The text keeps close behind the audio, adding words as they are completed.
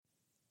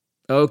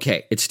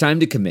Okay, it's time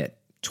to commit.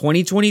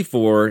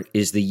 2024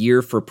 is the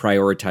year for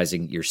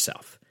prioritizing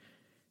yourself.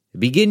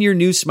 Begin your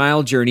new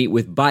smile journey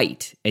with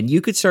Byte, and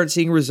you could start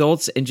seeing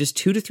results in just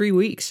 2 to 3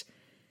 weeks.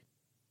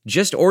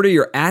 Just order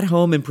your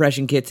at-home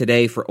impression kit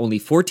today for only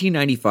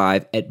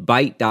 $14.95 at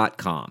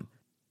Byte.com.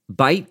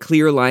 Byte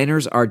clear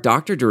liners are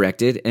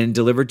doctor-directed and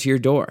delivered to your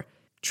door.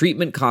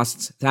 Treatment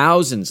costs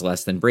thousands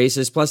less than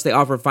braces, plus they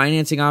offer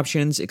financing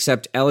options,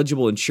 accept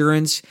eligible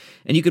insurance,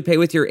 and you could pay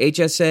with your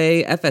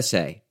HSA,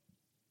 FSA.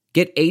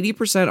 Get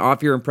 80%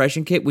 off your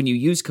impression kit when you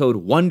use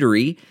code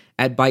WONDERY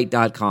at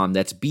Byte.com.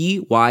 That's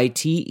BYTE.com.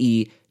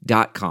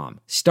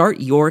 Start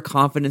your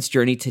confidence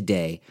journey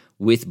today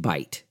with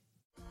Byte.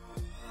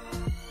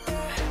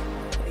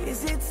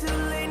 Is it too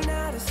late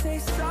now to say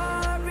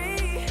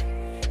sorry?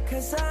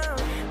 'Cause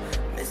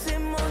I'm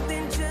missing more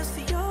than just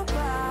your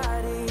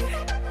body.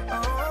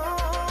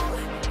 Oh,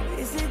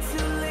 is it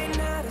too late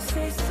now to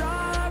say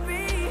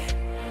sorry?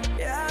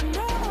 Yeah, I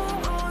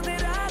know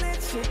that I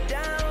let you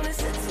down.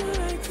 Is it too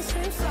late to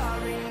say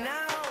sorry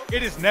now?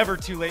 It is never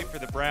too late for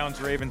the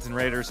Browns, Ravens, and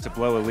Raiders to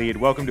blow a lead.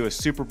 Welcome to a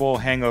Super Bowl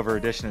hangover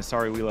edition of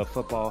Sorry We Love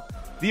Football,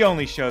 the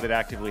only show that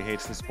actively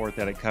hates the sport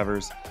that it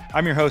covers.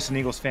 I'm your host and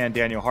Eagles fan,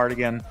 Daniel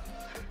Hardigan.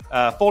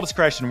 Full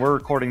discretion, we're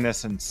recording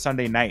this on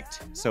Sunday night,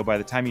 so by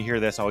the time you hear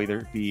this, I'll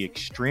either be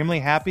extremely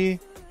happy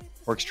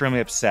or extremely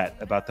upset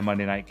about the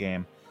Monday night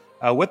game.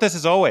 With us,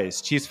 as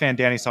always, Chiefs fan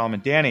Danny Solomon.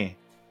 Danny,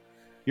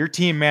 your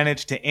team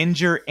managed to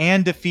injure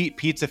and defeat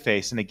Pizza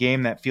Face in a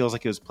game that feels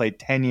like it was played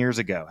 10 years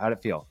ago. How'd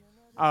it feel?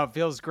 Oh, it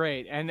feels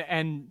great.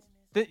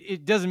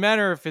 It doesn't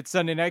matter if it's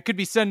Sunday night. It could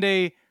be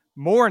Sunday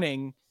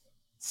morning,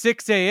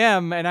 6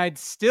 a.m., and I'd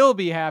still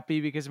be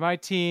happy because my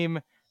team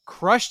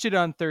crushed it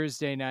on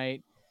Thursday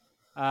night.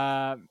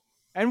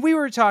 And we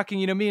were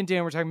talking, me and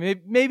Dan were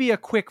talking, maybe a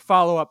quick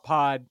follow-up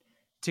pod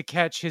to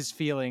catch his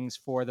feelings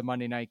for the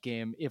Monday night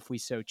game if we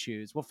so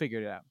choose. We'll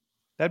figure it out.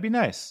 That'd be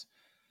nice.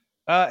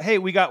 Hey,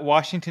 we got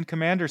Washington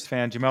Commanders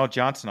fan Jamel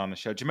Johnson on the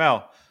show.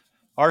 Jamel,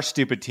 our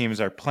stupid teams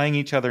are playing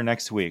each other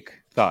next week.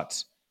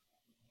 Thoughts?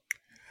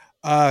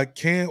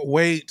 Can't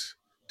wait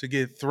to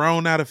get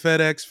thrown out of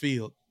FedEx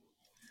Field.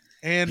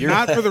 And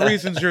not for the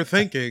reasons you're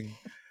thinking.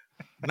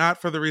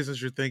 Not for the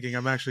reasons you're thinking.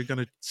 I'm actually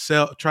going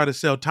to try to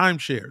sell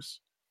timeshares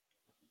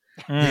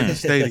in the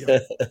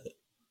stadium.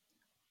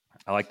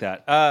 I like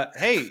that.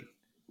 Hey,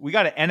 we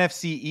got an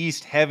NFC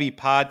East heavy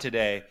pod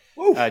today.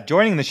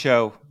 Joining the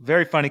show,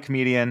 very funny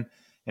comedian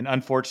and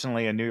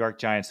unfortunately a New York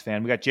Giants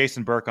fan. We got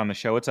Jason Burke on the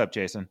show. What's up,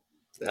 Jason?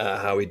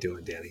 How we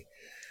doing, Danny?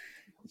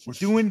 We're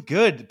doing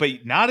good,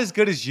 but not as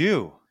good as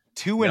you.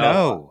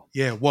 2-0.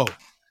 Yeah, whoa.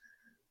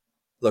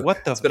 Look,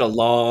 it's been a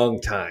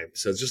long time,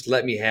 so just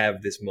let me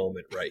have this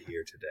moment right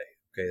here today.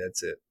 Okay,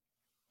 that's it.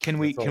 Can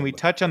we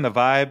touch on the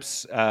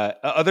vibes?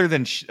 Other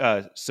than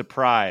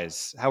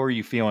surprise, how are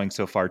you feeling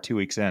so far 2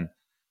 weeks in?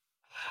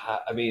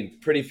 I mean,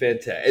 pretty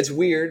fantastic. It's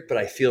weird, but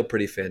I feel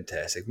pretty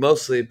fantastic.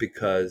 Mostly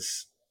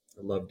because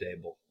I love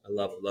Dable. I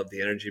love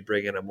the energy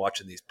bringing. I'm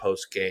watching these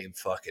post-game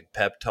fucking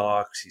pep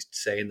talks. He's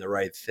saying the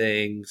right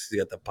things. He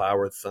got the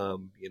power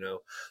thumb,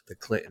 the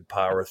Clinton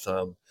power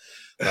thumb.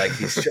 Like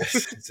he's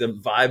just the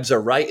vibes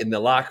are right in the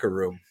locker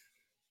room.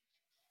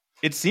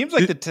 It seems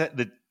like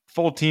the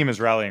full team is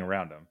rallying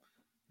around him.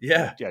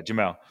 Yeah,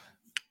 Jamel.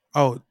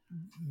 Oh,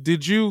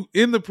 did you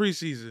in the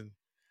preseason?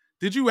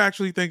 Did you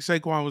actually think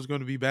Saquon was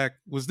going to be back?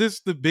 Was this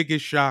the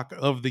biggest shock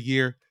of the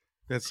year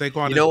that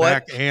Saquon is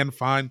back and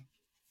fine?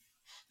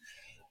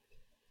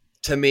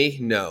 To me,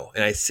 no.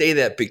 And I say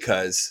that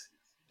because,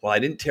 I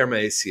didn't tear my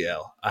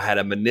ACL. I had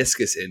a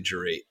meniscus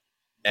injury.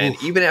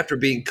 And even after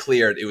being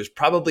cleared, it was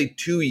probably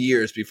 2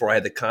 years before I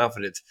had the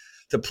confidence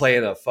to play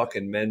in a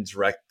fucking men's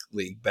rec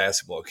league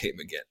basketball game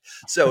again.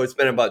 So it's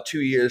been about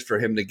 2 years for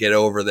him to get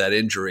over that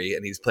injury,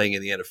 and he's playing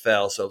in the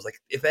NFL. So I was like,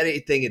 if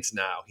anything, it's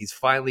now. He's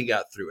finally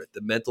got through it.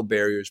 The mental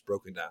barrier is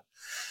broken down.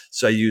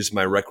 So I used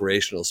my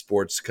recreational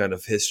sports kind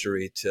of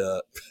history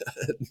to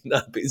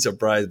not be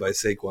surprised by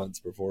Saquon's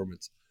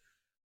performance.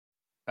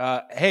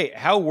 Hey,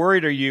 how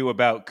worried are you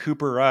about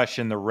Cooper Rush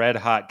and the Red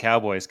Hot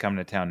Cowboys coming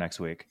to town next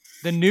week?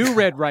 The new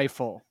Red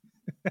Rifle.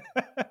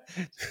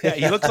 Yeah,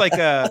 he looks like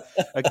a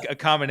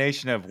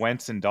combination of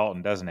Wentz and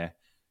Dalton, doesn't he?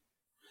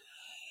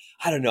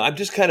 I don't know. I'm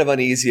just kind of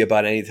uneasy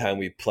about any time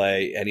we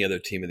play any other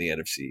team in the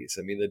NFCs.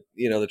 I mean,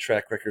 the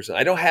track records.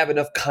 I don't have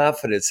enough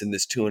confidence in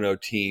this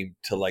 2-0 team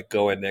to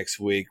go in next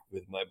week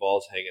with my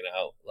balls hanging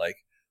out,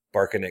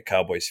 barking at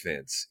Cowboys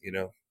fans.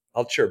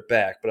 I'll chirp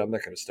back, but I'm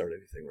not going to start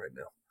anything right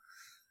now.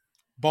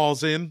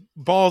 Balls in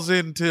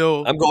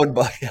till I'm going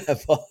by.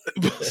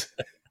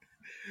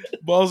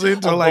 Balls in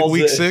till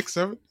week 6,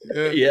 7.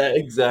 Yeah,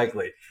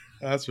 exactly.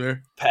 That's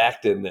fair.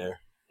 Packed in there.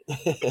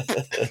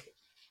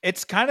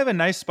 It's kind of a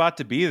nice spot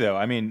to be, though.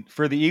 I mean,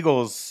 for the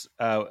Eagles,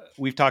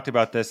 we've talked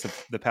about this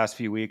the past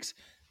few weeks.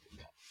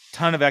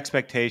 Ton of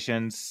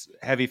expectations,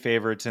 heavy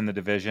favorites in the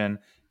division.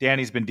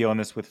 Danny's been dealing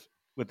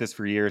with this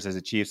for years as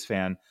a Chiefs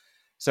fan.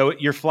 So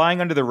you're flying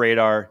under the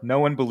radar. No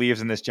one believes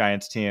in this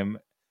Giants team,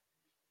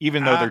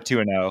 even though they're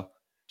 2-0.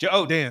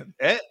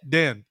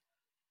 Dan,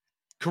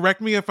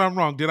 Correct me if I'm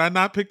wrong. Did I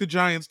not pick the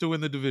Giants to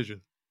win the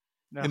division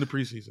in the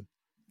preseason?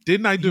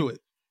 Didn't I do it?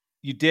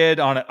 You did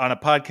on a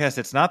podcast.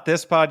 It's not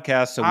this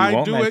podcast, so we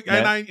won't do it.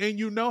 mention And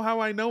you know how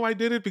I know I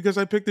did it? Because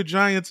I picked the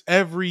Giants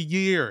every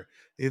year.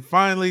 It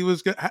finally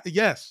was good.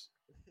 Yes.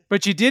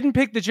 But you didn't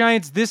pick the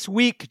Giants this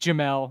week,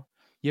 Jamel.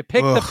 You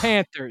picked the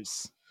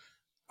Panthers.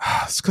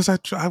 It's because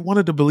I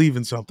wanted to believe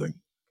in something.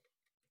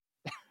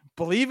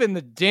 Believe in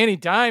the Danny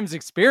Dimes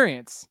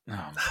experience. Oh my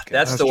God.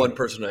 That's the one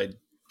person I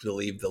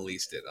believe the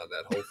least in on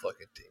that whole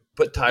fucking team.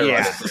 Put Tyrod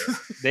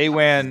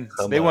in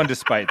there. They won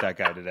despite that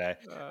guy today.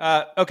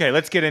 Okay,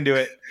 let's get into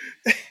it.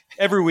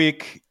 Every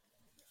week,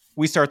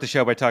 we start the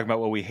show by talking about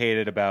what we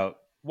hated about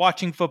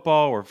watching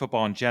football or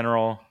football in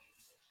general.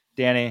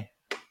 Danny,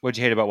 what'd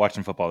you hate about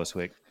watching football this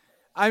week?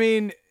 I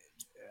mean,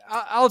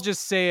 I'll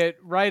just say it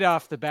right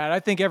off the bat. I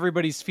think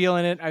everybody's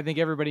feeling it. I think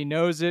everybody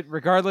knows it.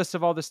 Regardless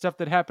of all the stuff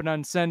that happened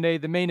on Sunday,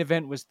 the main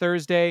event was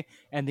Thursday,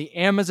 and the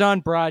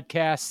Amazon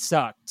broadcast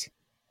sucked.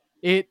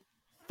 It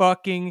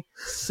fucking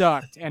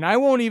sucked. And I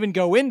won't even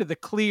go into the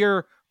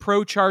clear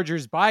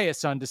pro-Chargers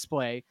bias on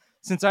display,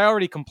 since I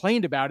already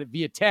complained about it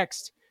via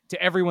text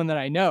to everyone that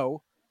I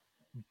know.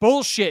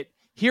 Bullshit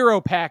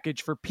hero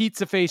package for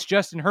pizza face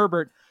Justin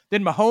Herbert.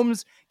 Then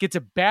Mahomes gets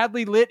a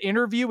badly lit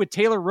interview with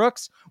Taylor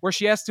Rooks where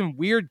she asked him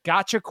weird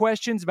gotcha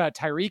questions about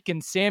Tyreek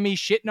and Sammy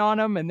shitting on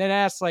him, and then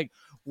asks, like,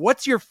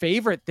 what's your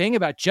favorite thing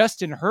about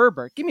Justin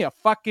Herbert? Give me a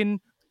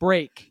fucking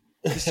break.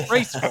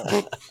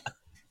 Disgraceful.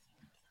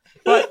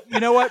 But you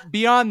know what?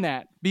 Beyond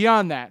that,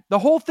 the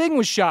whole thing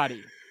was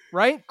shoddy,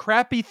 right?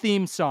 Crappy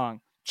theme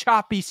song,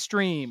 choppy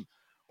stream,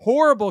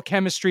 horrible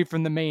chemistry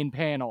from the main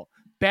panel,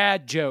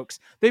 bad jokes.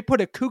 They put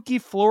a kooky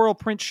floral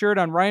print shirt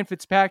on Ryan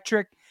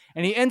Fitzpatrick,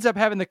 and he ends up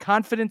having the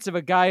confidence of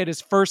a guy at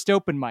his first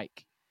open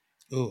mic.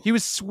 Ooh. He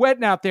was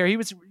sweating out there. He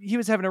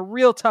was having a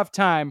real tough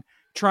time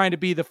trying to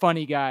be the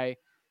funny guy.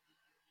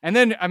 And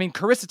then, I mean,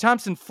 Carissa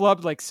Thompson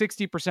flubbed like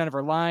 60% of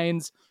her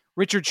lines.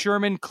 Richard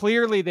Sherman,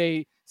 clearly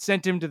they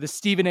sent him to the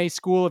Stephen A.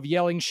 school of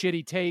yelling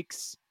shitty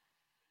takes.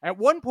 At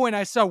one point,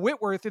 I saw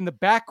Whitworth in the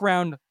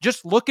background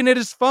just looking at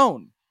his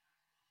phone.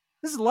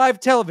 This is live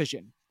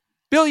television.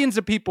 Billions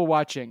of people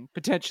watching,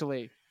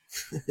 potentially.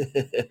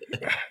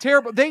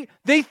 Terrible.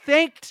 They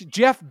thanked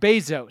Jeff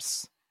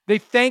Bezos. They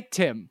thanked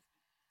him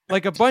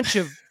like a bunch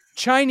of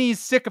Chinese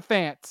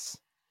sycophants.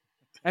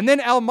 And then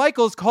Al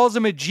Michaels calls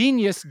him a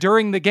genius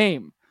during the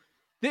game.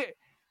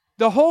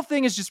 The whole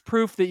thing is just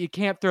proof that you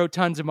can't throw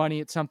tons of money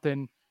at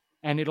something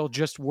and it'll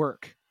just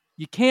work.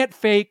 You can't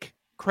fake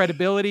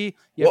credibility.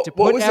 You have to put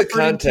what was the effort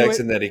into context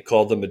it. in that he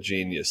called him a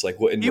genius? Like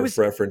what in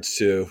reference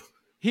to?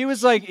 He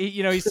was like,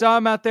 you know, he saw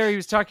him out there. He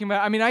was talking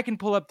about, I mean, I can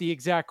pull up the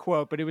exact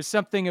quote, but it was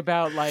something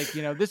about like,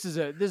 you know, this is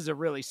a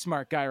really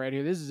smart guy right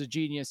here. This is a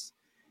genius.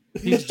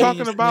 He's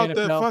talking about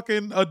the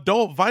fucking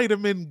adult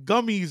vitamin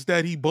gummies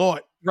that he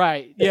bought.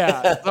 Right.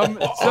 Yeah.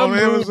 Some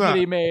move that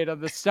he made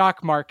on the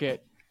stock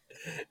market.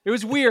 It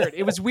was weird.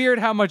 It was weird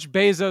how much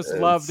Bezos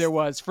love there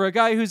was for a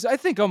guy who's, I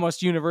think,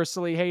 almost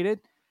universally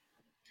hated.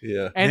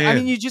 Yeah. And I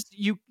mean,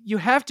 you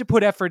have to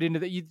put effort into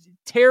that.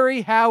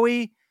 Terry,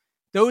 Howie,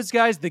 those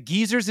guys, the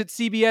geezers at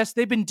CBS,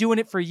 they've been doing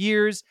it for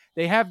years.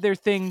 They have their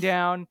thing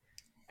down.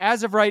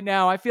 As of right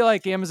now, I feel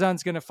like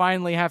Amazon's going to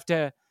finally have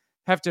to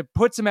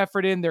put some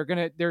effort in.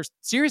 They're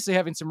seriously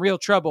having some real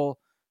trouble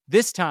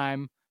this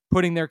time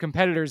putting their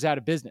competitors out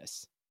of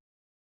business.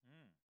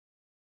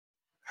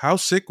 How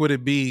sick would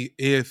it be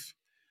if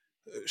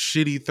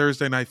shitty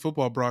Thursday night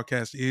football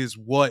broadcast is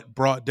what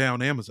brought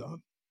down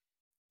Amazon?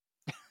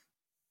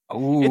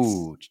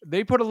 Ooh.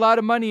 They put a lot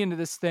of money into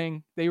this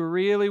thing. They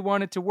really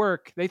want it to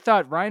work. They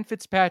thought Ryan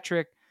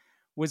Fitzpatrick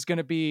was going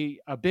to be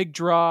a big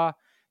draw.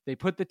 They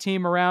put the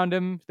team around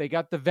him. They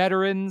got the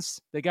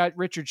veterans. They got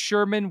Richard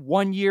Sherman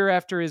 1 year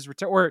after his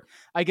or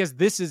I guess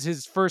this is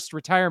his first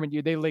retirement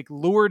year. They like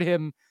lured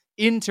him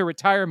into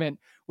retirement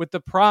with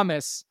the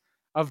promise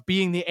of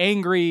being the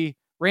angry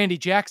Randy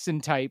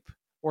Jackson type,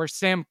 or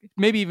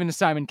maybe even a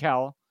Simon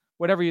Cowell,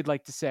 whatever you'd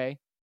like to say.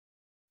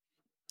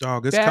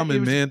 Dog, it's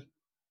coming, man.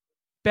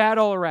 Bad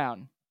all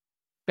around.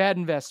 Bad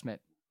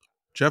investment.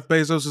 Jeff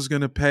Bezos is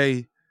going to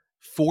pay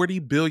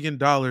 $40 billion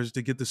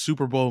to get the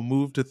Super Bowl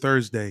moved to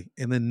Thursday,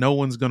 and then no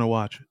one's going to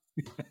watch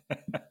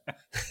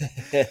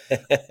it.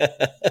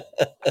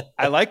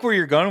 I like where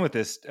you're going with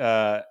this,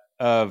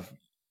 of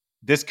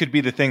this could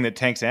be the thing that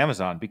tanks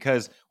Amazon,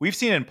 because we've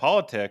seen in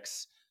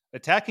politics,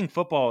 attacking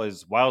football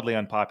is wildly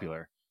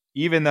unpopular.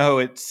 Even though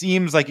it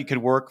seems like it could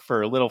work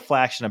for a little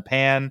flash in a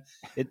pan,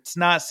 it's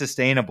not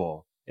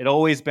sustainable. It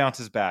always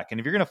bounces back.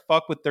 And if you're going to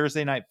fuck with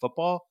Thursday night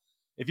football,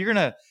 if you're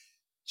going to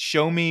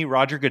show me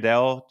Roger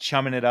Goodell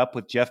chumming it up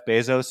with Jeff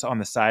Bezos on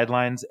the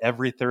sidelines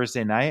every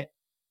Thursday night,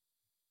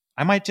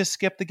 I might just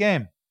skip the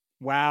game.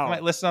 Wow. I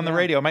might listen on the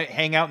radio. I might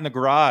hang out in the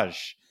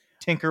garage,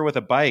 tinker with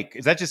a bike.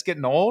 Is that just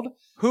getting old?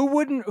 Who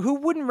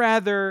wouldn't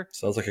rather?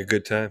 Sounds like a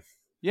good time.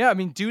 Yeah, I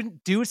mean,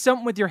 do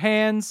something with your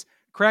hands,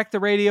 crack the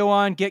radio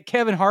on, get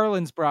Kevin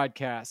Harlan's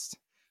broadcast.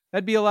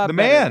 That'd be a lot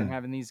better than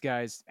having these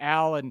guys,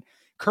 Al and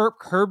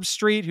Herb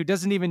Street, who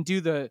doesn't even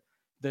do the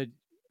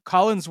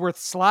Collinsworth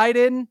slide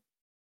in.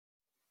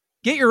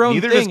 Get your own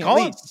Neither thing does at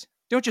least.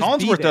 Don't just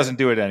be Collinsworth there. doesn't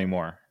do it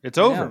anymore. It's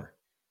I know. over.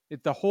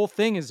 The whole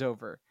thing is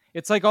over.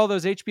 It's like all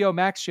those HBO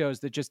Max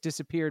shows that just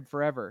disappeared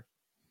forever.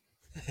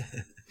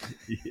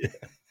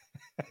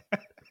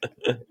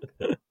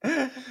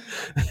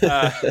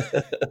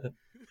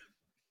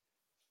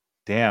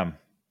 Damn.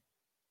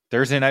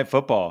 Thursday Night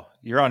Football.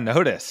 You're on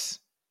notice.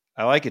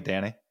 I like it,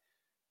 Danny.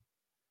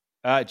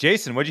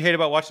 Jason, what'd you hate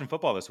about watching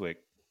football this week?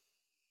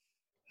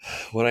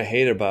 What I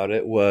hate about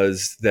it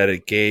was that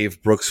it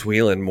gave Brooks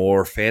Wheelan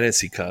more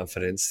fantasy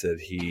confidence that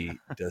he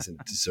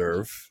doesn't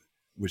deserve,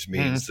 which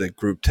means the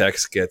group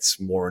text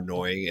gets more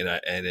annoying and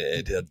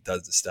it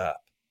doesn't stop.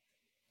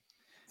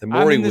 The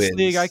more I'm he in this wins,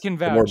 league. I can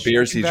vouch. the more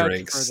beers I can he vouch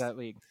drinks, for that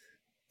league.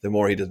 the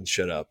more he doesn't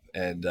shut up.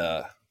 And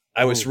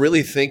I was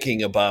really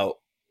thinking about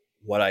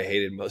what I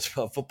hated most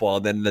about football.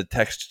 And then the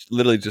text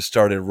literally just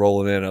started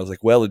rolling in. I was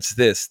like, well, it's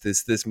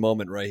this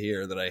moment right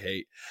here that I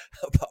hate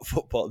about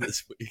football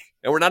this week.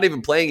 And we're not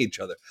even playing each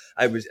other.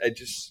 I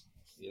just,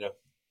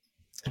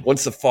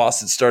 once the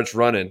faucet starts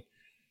running,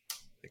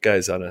 the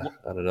guy's on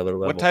another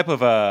level. What type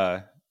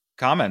of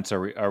comments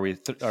are we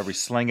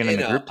slinging in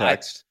the group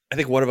text? I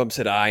think one of them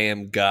said, "I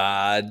am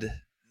God."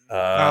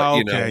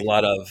 Okay. A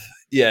lot of,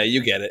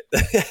 you get it.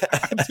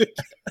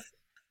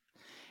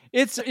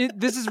 This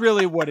is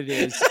really what it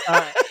is.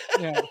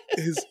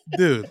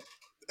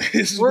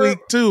 It's week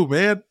 2,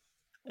 man.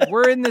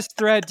 We're in this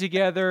thread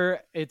together.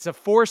 It's a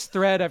forced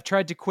thread. I've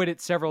tried to quit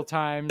it several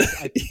times.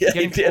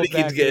 Danny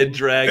keeps getting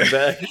dragged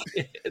back.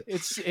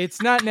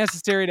 It's not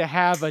necessary to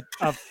have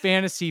a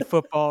fantasy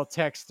football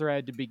text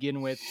thread to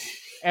begin with.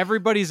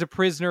 Everybody's a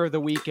prisoner of the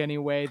week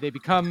anyway. They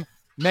become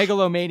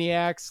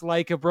megalomaniacs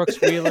like a Brooks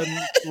Wheelan,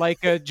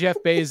 like a Jeff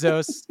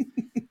Bezos.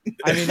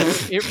 I mean,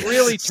 it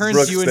really turns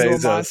Brooks you into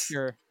Bezos. a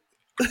monster.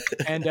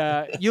 And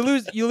you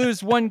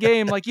lose one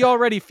game, like you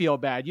already feel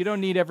bad. You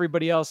don't need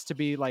everybody else to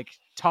be like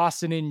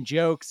tossing in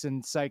jokes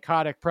and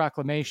psychotic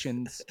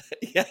proclamations.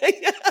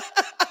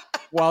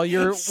 While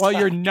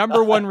your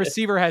number one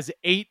receiver has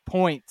 8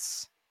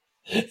 points.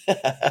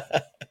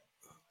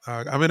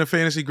 I'm in a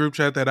fantasy group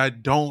chat that I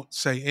don't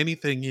say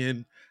anything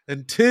in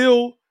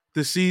until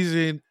the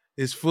season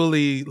is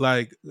fully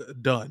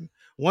done.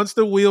 Once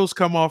the wheels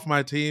come off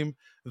my team,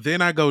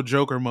 then I go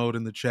Joker mode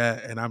in the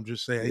chat, and I'm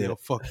just saying,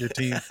 fuck your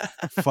team,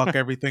 fuck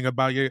everything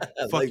about you,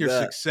 fuck your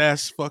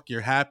success, fuck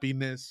your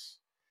happiness.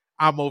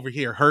 I'm over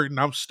here hurting,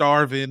 I'm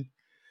starving.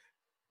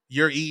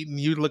 You're eating,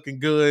 you looking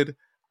good.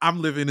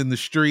 I'm living in the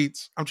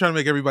streets. I'm trying to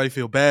make everybody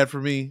feel bad for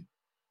me.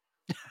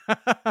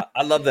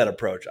 I love that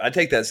approach. I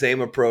take that same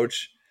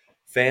approach.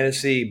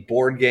 Fantasy,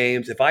 board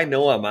games. If I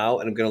know I'm out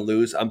and I'm going to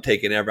lose, I'm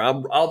taking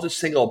I'll just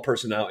single a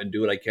person out and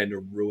do what I can to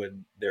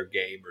ruin their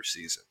game or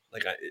season.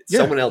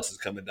 Someone else is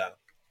coming down.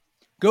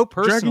 Go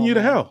personal. Dragging you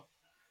to hell.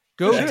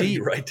 Go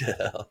deep. Right to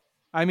hell.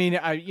 I mean,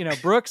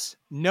 Brooks,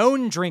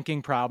 known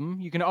drinking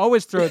problem. You can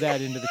always throw that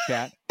into the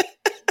chat.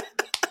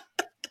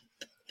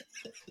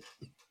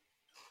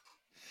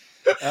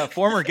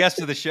 Former guest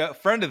of the show,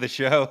 friend of the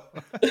show.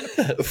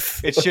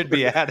 It should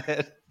be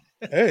added.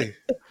 Hey.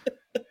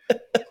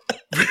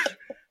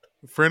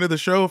 Friend of the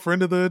show,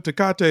 friend of the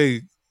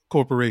Tecate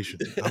Corporation.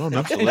 I don't know.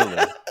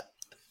 Absolutely.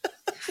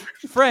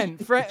 Friend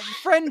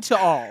to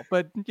all,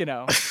 but we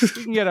can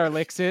get our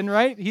licks in,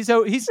 right? He's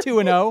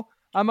 2-0.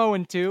 I'm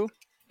 0-2.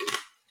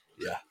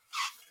 Yeah.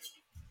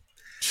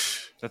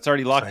 That's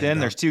already locked in.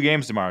 There's 2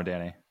 games tomorrow,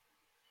 Danny.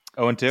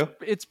 0-2?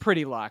 It's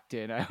pretty locked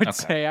in, I would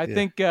say. I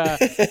think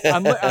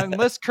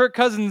unless Kirk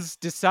Cousins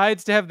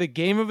decides to have the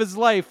game of his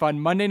life on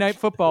Monday Night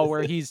Football,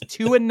 where he's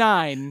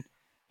 2-9,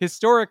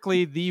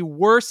 historically the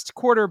worst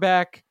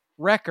quarterback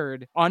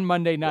record on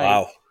Monday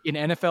night in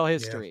NFL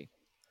history.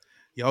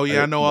 Oh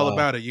yeah, I know all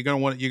about it. You're gonna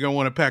want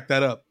to pack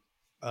that up.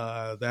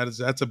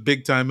 That's a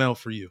big time L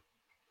for you,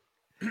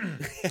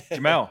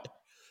 Jamel.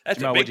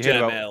 That's a big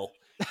time L.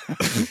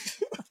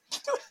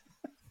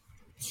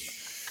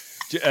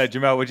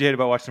 Jamel, what'd you hate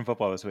about watching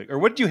football this week? Or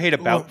what did you hate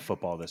about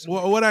football this week?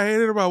 What I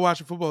hated about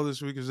watching football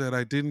this week is that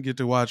I didn't get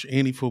to watch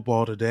any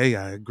football today.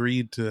 I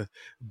agreed to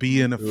be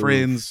in a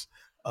friend's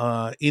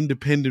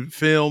independent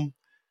film,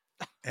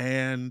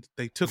 and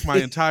they took my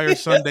entire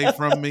Sunday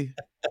from me.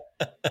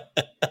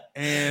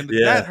 And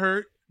that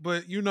hurt,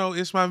 but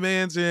it's my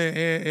man's,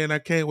 and I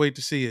can't wait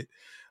to see it.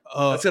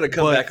 That's going to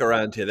come back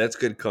around to you. That's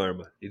good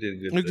karma. You did a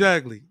good thing.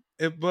 Exactly.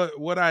 But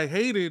what I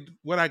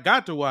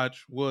got to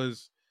watch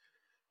was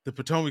the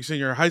Potomac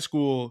Senior High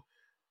School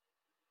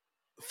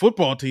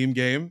football team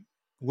game,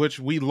 which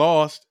we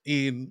lost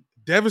in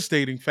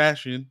devastating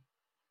fashion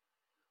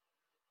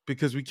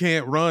because we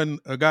can't run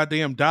a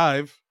goddamn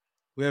dive.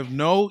 We have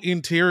no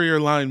interior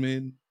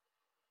linemen.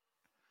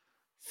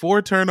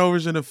 4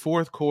 turnovers in the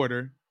fourth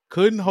quarter.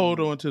 Couldn't hold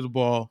on to the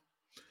ball.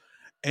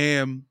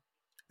 And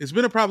it's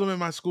been a problem in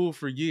my school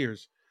for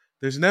years.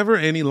 There's never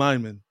any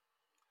linemen.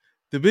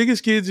 The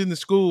biggest kids in the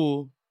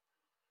school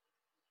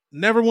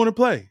never want to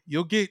play.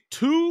 You'll get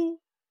 2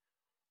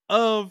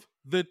 of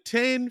the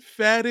 10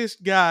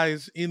 fattest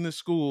guys in the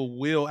school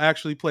will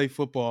actually play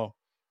football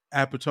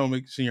at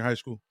Potomac Senior High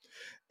School.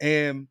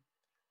 And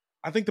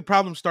I think the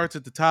problem starts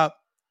at the top.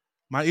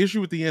 My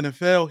issue with the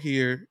NFL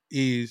here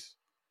is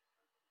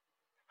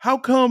how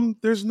come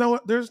there's no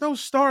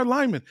star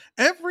lineman?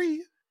 Every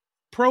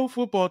pro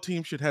football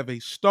team should have a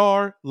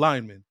star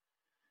lineman.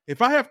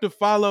 If I have to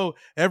follow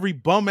every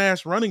bum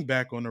ass running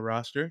back on the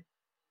roster,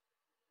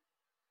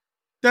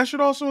 that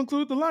should also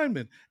include the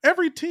linemen.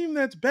 Every team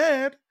that's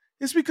bad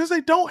is because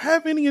they don't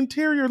have any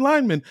interior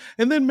linemen.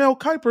 And then Mel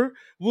Kiper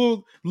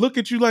will look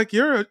at you like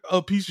you're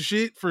a piece of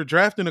shit for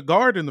drafting a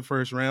guard in the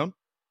first round.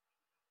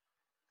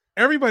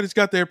 Everybody's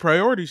got their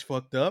priorities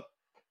fucked up.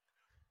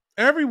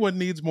 Everyone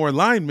needs more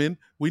linemen.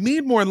 We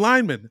need more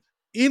linemen.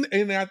 And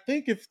I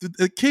think if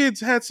the kids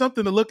had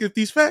something to look, if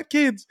these fat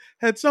kids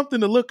had something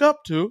to look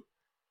up to,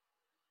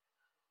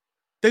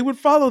 they would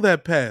follow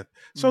that path.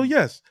 So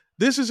yes,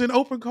 this is an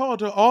open call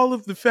to all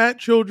of the fat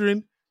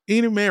children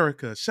in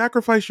America.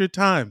 Sacrifice your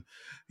time,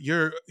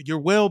 your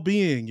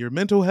well-being, your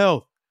mental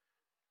health.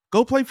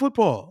 Go play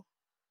football.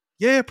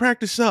 Yeah,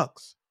 practice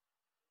sucks.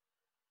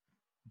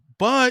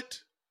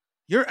 But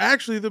you're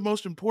actually the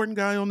most important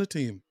guy on the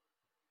team.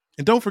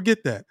 And don't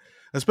forget that,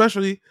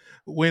 especially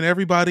when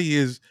everybody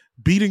is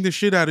beating the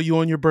shit out of you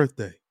on your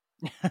birthday.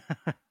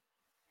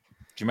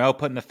 Jamel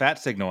putting the fat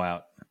signal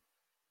out.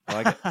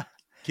 I like it.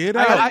 Get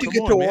out. How did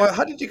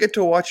you get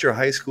to watch your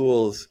high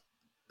school's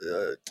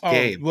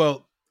game?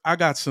 Well, I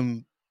got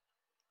some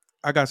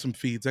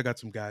feeds. I got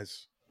some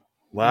guys.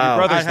 Wow.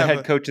 Your brother's the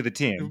head coach of the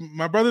team.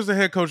 My brother's the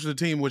head coach of the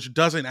team, which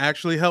doesn't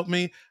actually help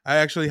me. I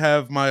actually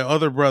have my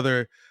other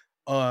brother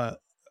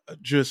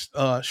just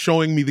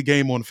showing me the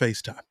game on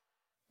FaceTime.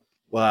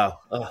 Wow.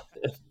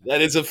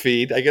 That is a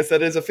feed. I guess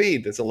that is a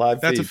feed. It's a live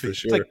feed. That's a feed. For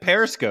sure. It's like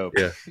Periscope.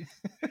 Yeah.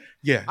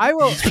 Yeah. I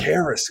will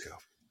Periscope.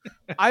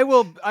 I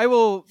will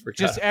Forgot.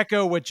 just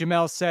echo what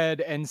Jamel said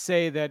and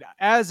say that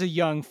as a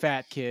young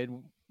fat kid,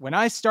 when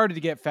I started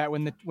to get fat,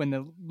 when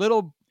the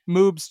little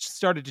moobs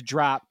started to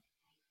drop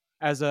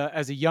as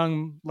a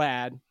young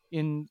lad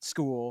in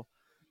school,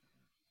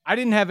 I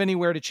didn't have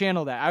anywhere to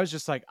channel that. I was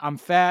just like, I'm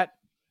fat,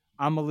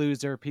 I'm a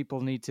loser,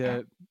 people need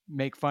to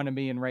make fun of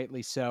me, and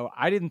rightly so.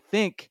 I didn't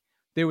think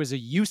there was a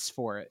use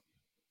for it.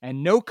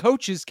 And no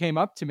coaches came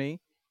up to me.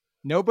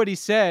 Nobody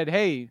said,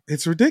 hey,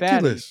 It's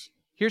ridiculous. fatty,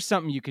 here's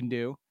something you can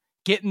do.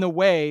 Get in the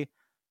way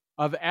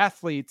of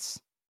athletes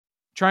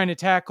trying to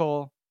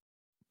tackle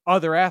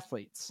other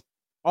athletes.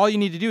 All you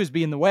need to do is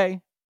be in the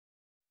way.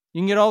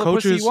 You can get all the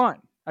pussy you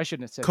want. I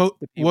shouldn't have said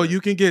the P well, word. you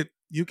can get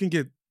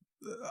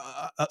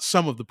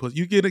some of the pussy.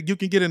 You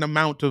can get an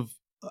amount of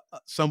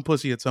some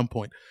pussy at some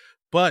point,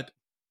 but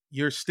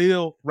you're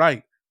still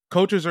right.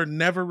 Coaches are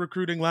never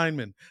recruiting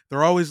linemen.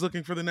 They're always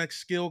looking for the next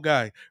skill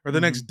guy or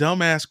the next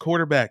dumbass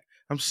quarterback.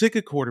 I'm sick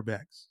of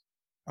quarterbacks.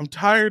 I'm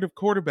tired of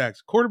quarterbacks.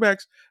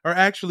 Quarterbacks are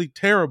actually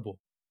terrible.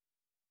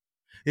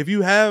 If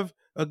you have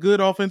a good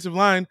offensive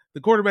line,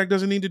 the quarterback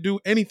doesn't need to do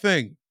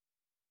anything.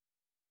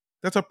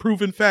 That's a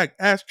proven fact.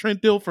 Ask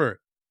Trent Dilfer.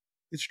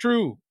 It's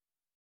true.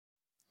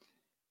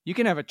 You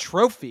can have a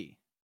trophy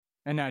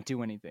and not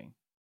do anything.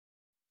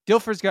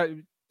 Dilfer's got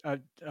a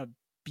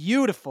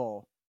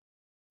beautiful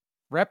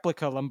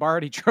replica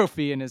Lombardi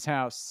trophy in his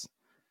house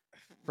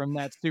from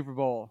that Super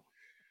Bowl.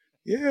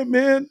 Yeah,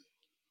 man.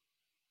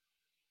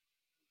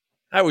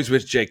 I always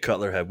wish Jay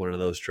Cutler had one of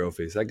those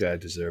trophies. That guy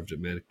deserved it,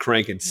 man.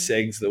 Cranking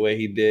segs the way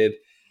he did.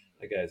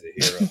 That guy's a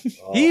hero.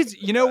 Oh,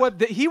 You know what?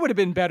 He would have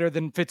been better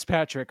than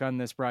Fitzpatrick on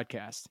this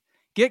broadcast.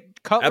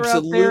 Get Cutler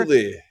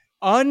absolutely.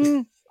 out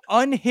there,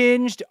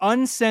 unhinged,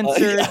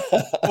 uncensored,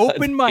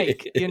 open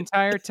mic the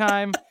entire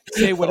time.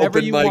 Say whatever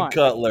Open you Mike want.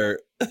 Cutler.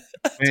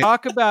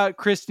 Talk about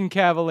Kristen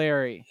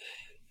Cavallari.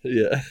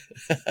 Yeah.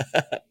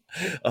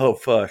 Oh,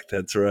 fuck.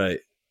 That's right.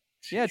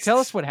 Yeah, tell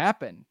us what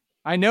happened.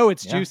 I know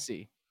it's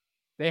juicy.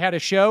 They had a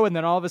show and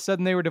then all of a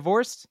sudden they were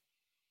divorced.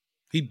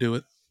 He'd do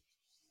it.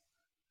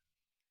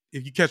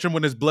 If you catch him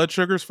when his blood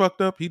sugar's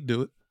fucked up, he'd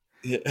do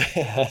it.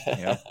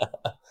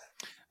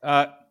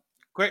 Yeah.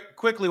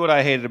 Quickly, what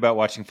I hated about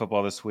watching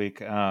football this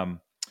week.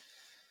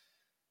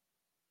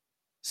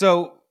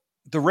 So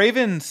the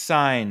Ravens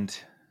signed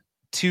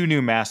 2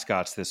 new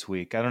mascots this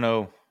week. I don't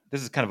know.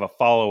 This is kind of a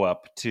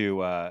follow-up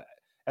to,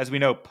 as we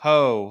know,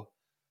 Poe,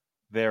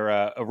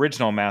 their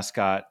original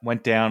mascot,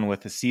 went down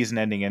with a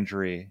season-ending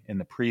injury in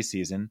the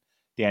preseason.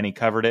 Danny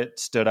covered it,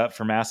 stood up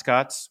for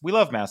mascots. We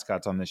love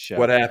mascots on this show.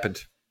 What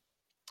happened?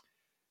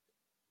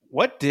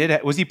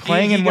 Was he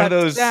playing He in one of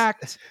got those?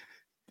 sacked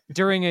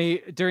during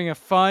a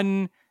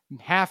fun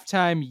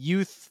halftime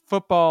youth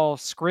football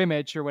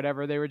scrimmage or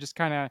whatever. They were just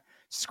kind of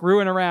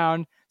screwing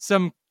around.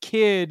 Some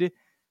kid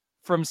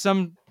from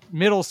some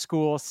middle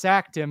school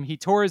sacked him. He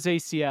tore his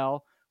ACL,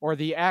 or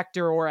the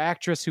actor or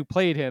actress who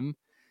played him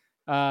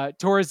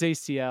tore his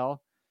ACL.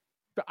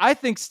 But I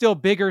think still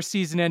bigger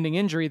season-ending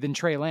injury than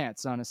Trey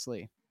Lance,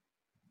 honestly.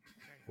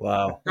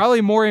 Wow. Probably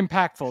more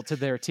impactful to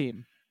their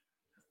team.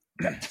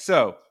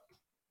 So,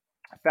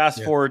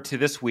 fast forward to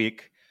this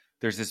week.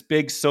 There's this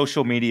big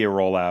social media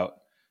rollout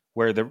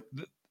where the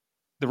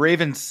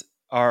Ravens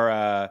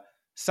are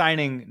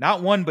signing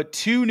not one but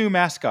 2 new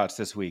mascots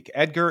this week.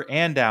 Edgar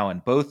and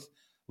Allen, both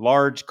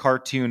large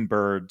cartoon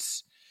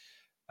birds.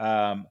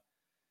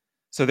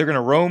 So they're going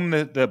to roam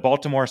the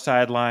Baltimore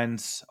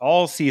sidelines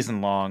all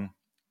season long.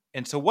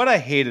 And so what I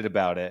hated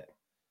about it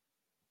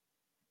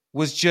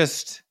was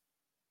just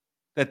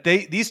that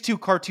these two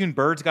cartoon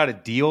birds got a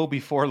deal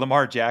before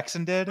Lamar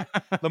Jackson did.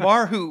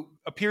 Lamar, who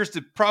appears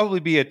to probably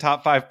be a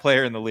top 5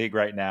 player in the league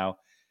right now.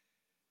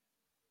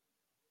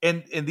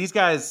 And these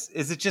guys,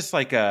 is it just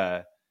like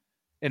an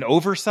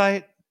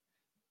oversight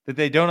that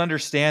they don't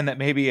understand that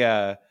maybe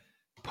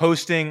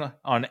posting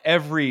on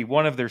every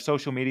one of their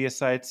social media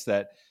sites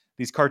that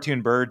these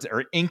cartoon birds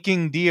are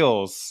inking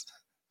deals?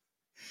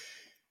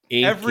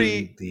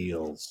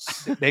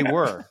 Deals. They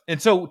were.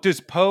 And so does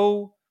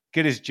Poe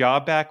get his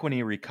job back when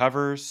he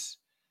recovers?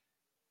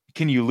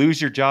 Can you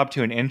lose your job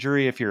to an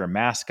injury if you're a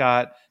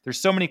mascot? There's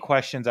so many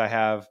questions I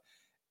have.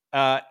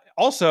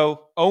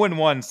 Also,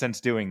 0-1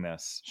 since doing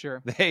this.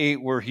 Sure. They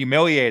were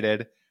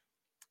humiliated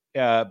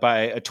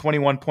by a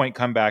 21-point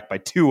comeback by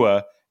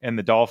Tua and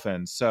the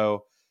Dolphins.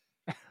 So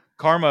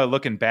karma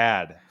looking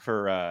bad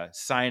for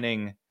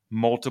signing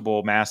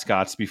multiple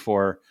mascots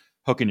before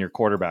hooking your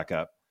quarterback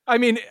up. I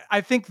mean,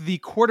 I think the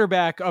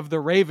quarterback of the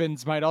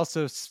Ravens might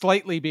also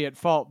slightly be at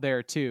fault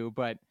there too,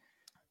 but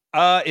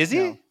is he?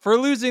 no. For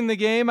losing the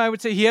game, I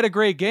would say he had a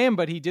great game,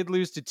 but he did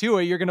lose to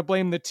Tua. You're going to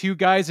blame the two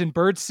guys in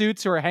bird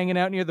suits who are hanging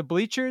out near the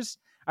bleachers?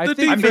 I The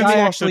think the defense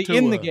guy lost to actually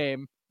in the Tua.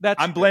 game.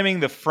 I'm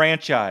blaming the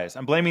franchise.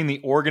 I'm blaming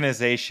the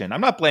organization.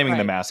 I'm not blaming the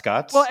Right.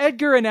 mascots. Well,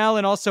 Edgar and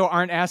Allen also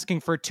aren't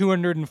asking for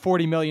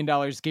 $240 million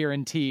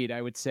guaranteed,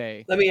 I would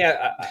say. Let me.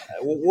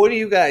 What do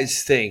you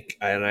guys think?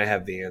 And I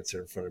have the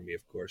answer in front of me,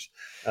 of course.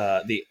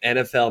 The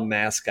NFL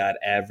mascot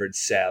average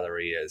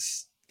salary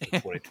is for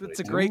 2022. That's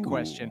a great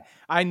question.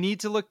 I need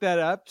to look that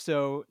up,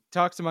 so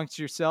talk amongst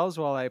yourselves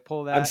while I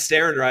pull that. I'm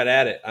staring right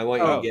at it. I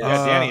want you to guess.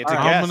 yeah, Danny, it's a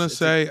I'm guess.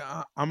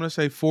 gonna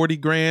say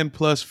 $40,000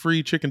 plus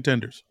free chicken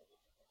tenders.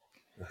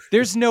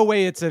 There's no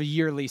way it's a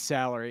yearly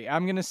salary.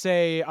 I'm going to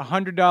say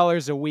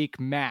 $100 a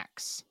week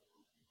max.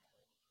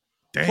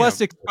 Damn.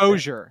 Plus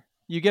exposure.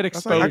 You get That's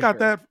exposure. like,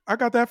 I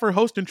got that for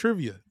hosting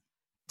trivia.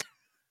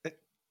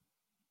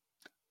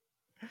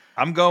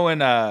 I'm going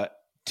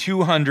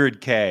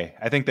 $200K.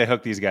 I think they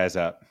hooked these guys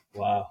up.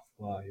 Wow,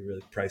 you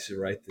really priced it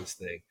right this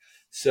thing.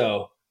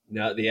 So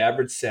now the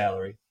average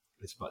salary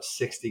is about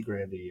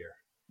 $60,000 a year.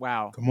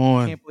 Wow. Come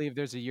on. I can't believe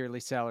there's a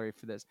yearly salary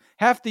for this.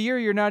 Half the year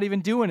you're not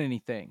even doing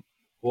anything.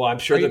 Well, I'm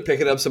sure they're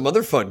picking up some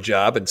other fun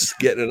job and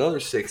getting another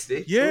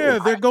 60. Yeah, Ooh.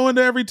 they're going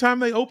to every time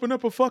they open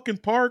up a fucking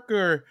park,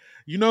 or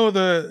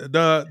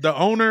the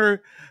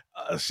owner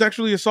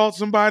sexually assaults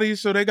somebody,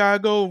 so they gotta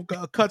go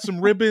cut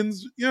some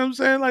ribbons. You know what I'm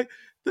saying? Like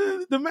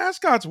the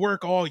mascots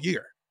work all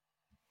year.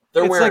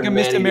 They're It's wearing like a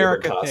Miss many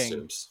America different thing.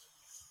 costumes.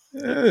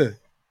 Yeah.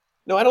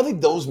 No, I don't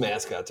think those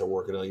mascots are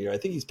working all year. I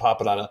think he's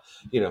popping on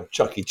a,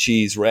 Chuck E.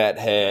 Cheese rat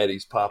head.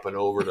 He's popping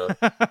over to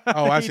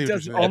Oh, I see He what you're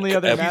does saying. only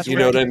other you mascots.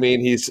 know what I mean?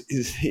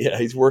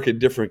 He's working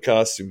different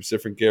costumes,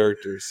 different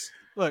characters.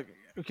 Look,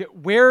 okay,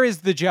 where is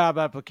the job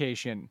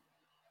application?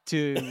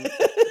 I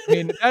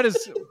mean, that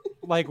is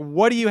like,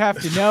 what do you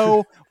have to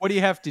know? What do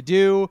you have to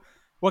do?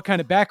 What kind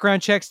of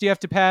background checks do you have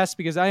to pass?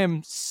 Because I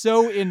am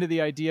so into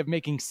the idea of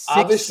making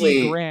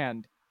Obviously,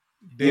 $60,000.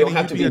 You don't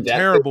have to you'd be a that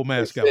terrible fit.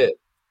 mascot.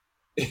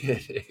 You'd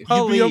be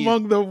Please.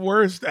 among the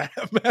worst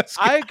mascots.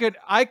 I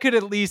could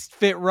at least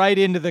fit right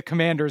into the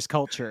Commander's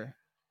culture.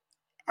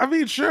 I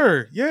mean,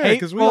 sure, yeah,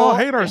 because we all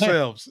hate Hateful.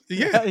 ourselves.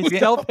 Yeah, He's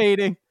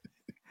self-hating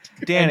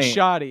and Danny,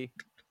 shoddy.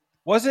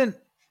 wasn't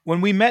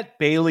when we met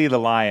Bailey the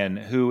Lion,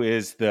 who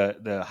is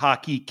the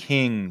Hockey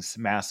Kings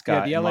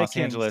mascot the in LA Los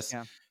Kings, Angeles.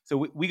 yeah.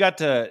 So we got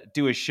to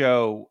do a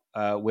show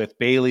with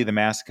Bailey the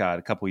mascot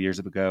a couple years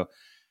ago.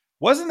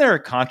 Wasn't there a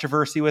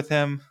controversy with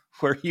him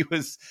where he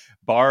was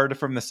barred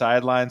from the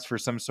sidelines for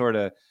some sort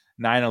of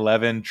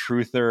 9/11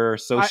 truther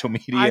social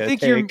media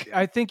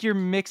I think you're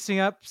mixing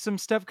up some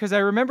stuff, because I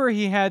remember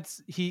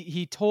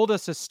he told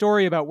us a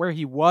story about where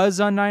he was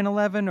on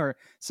 9/11 or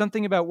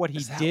something about what he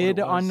Is that did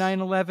what it on was?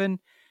 9/11,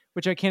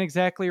 which I can't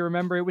exactly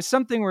remember. It was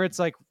something where it's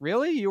like,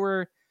 really? You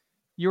were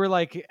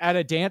like at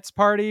a dance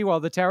party while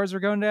the towers were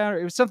going down?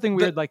 It was something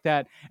weird like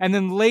that. And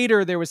then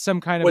later there was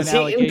some kind of Was an he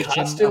allegation. in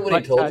costume of when he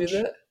butt told you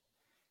touch. that?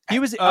 He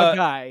was a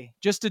guy,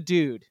 just a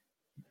dude,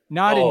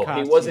 not in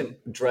costume. He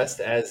wasn't dressed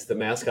as the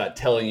mascot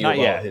telling you Not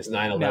about yet. his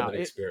 9/11 No,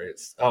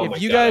 experience. Oh if my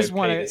you God, guys I'd pay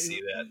wanna- to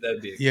see that,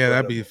 that'd be yeah,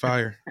 that'd be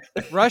incredible.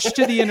 fire. Rush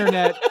to the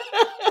internet.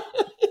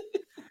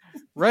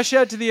 Rush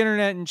out to the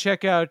internet and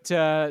check out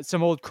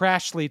some old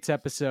Crashleets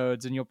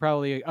episodes, and you'll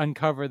probably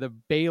uncover the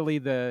Bailey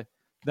the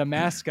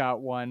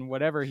mascot one,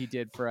 whatever he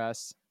did for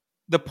us.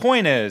 The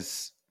point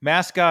is,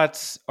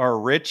 mascots are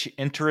rich,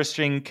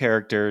 interesting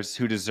characters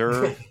who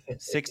deserve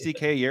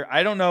 $60K a year.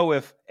 I don't know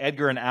if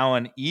Edgar and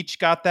Allen each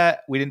got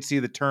that. We didn't see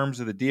the terms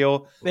of the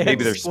deal. They had Maybe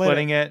to they're split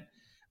splitting it.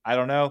 I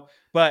don't know.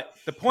 But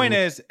the point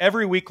is,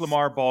 every week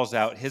Lamar balls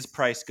out, his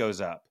price goes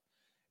up.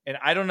 And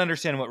I don't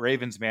understand what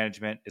Ravens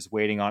management is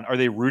waiting on. Are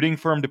they rooting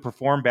for him to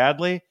perform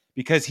badly?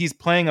 Because he's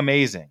playing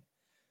amazing.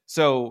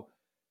 So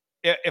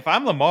if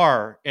I'm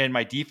Lamar and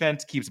my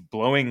defense keeps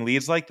blowing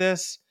leads like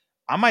this,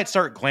 I might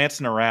start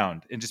glancing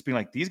around and just being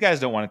like, these guys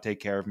don't want to take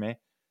care of me.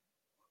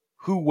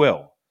 Who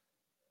will?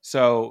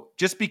 So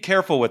just be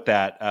careful with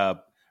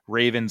that,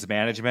 Ravens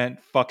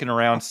management fucking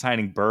around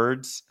signing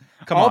birds.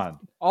 Come on.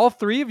 All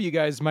three of you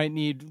guys might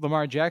need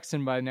Lamar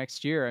Jackson by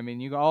next year. I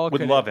mean, you all Would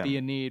could love him. be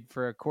in need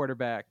for a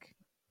quarterback.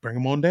 Bring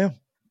him on down.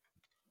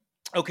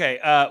 Okay,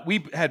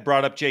 we had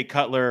brought up Jay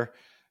Cutler.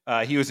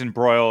 He was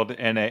embroiled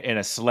in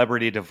a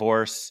celebrity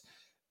divorce,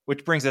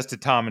 which brings us to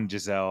Tom and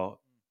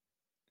Giselle,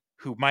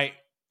 who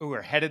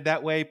are headed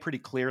that way pretty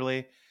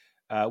clearly.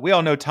 We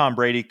all know Tom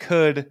Brady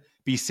could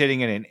be sitting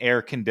in an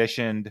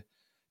air-conditioned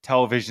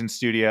television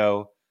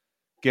studio,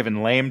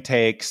 giving lame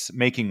takes,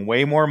 making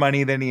way more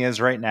money than he is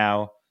right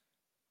now,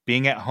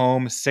 being at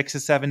home 6 to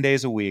 7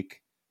 days a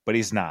week, but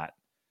he's not.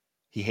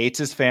 He hates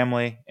his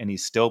family, and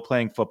he's still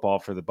playing football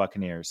for the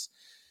Buccaneers.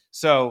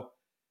 So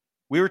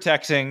we were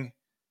texting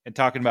and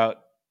talking about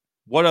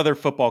what other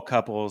football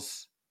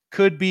couples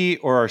could be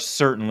or are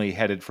certainly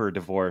headed for a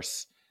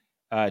divorce.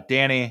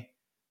 Danny,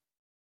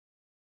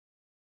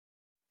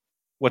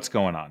 what's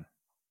going on?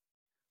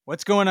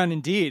 What's going on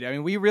indeed? I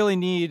mean, we really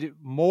need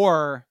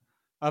more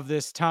of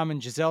this Tom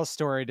and Giselle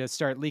story to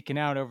start leaking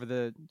out over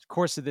the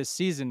course of this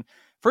season.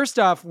 First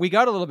off, we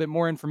got a little bit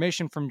more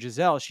information from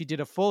Giselle. She did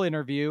a full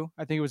interview.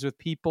 I think it was with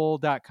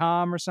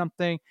people.com or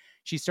something.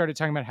 She started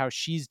talking about how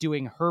she's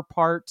doing her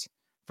part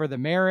for the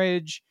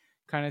marriage,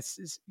 kind of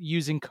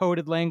using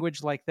coded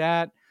language like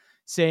that,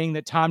 saying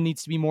that Tom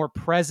needs to be more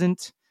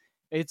present.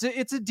 It's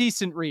a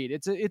decent read.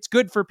 It's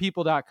good for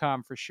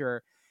people.com for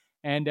sure.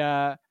 And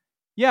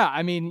yeah,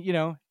 I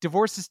mean,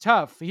 divorce is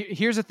tough.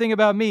 Here's the thing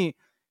about me.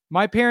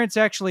 My parents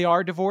actually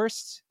are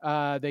divorced.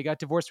 They got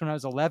divorced when I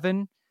was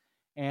 11.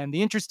 And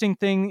the interesting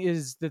thing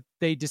is that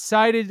they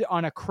decided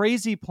on a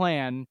crazy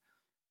plan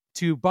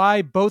to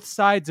buy both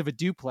sides of a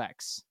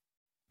duplex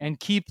and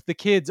keep the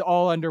kids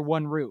all under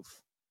one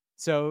roof.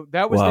 So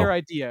that was their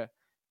idea.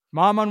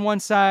 Mom on one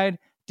side,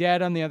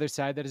 dad on the other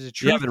side. That is a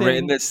true thing. You haven't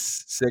written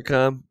this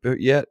sitcom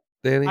yet,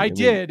 Danny? I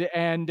did.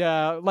 And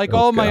like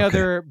all my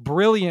other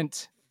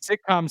brilliant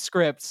sitcom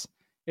scripts,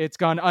 it's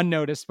gone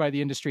unnoticed by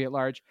the industry at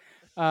large.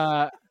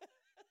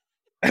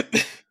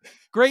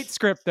 Great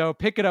script, though.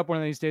 Pick it up one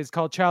of these days,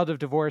 called Child of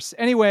Divorce.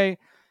 Anyway,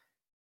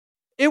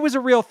 it was a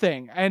real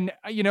thing. And,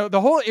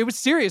 it was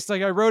serious.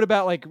 Like, I wrote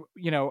about,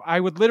 I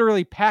would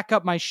literally pack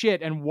up my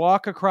shit and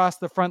walk across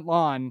the front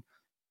lawn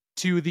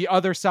to the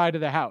other side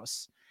of the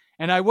house.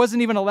 And I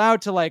wasn't even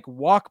allowed to,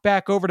 walk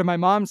back over to my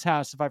mom's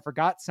house if I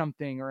forgot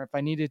something or if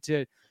I needed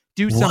to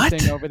do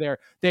something over there.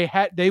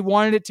 They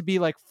wanted it to be,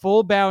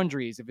 full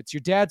boundaries. If it's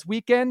your dad's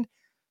weekend,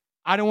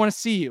 I don't want to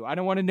see you. I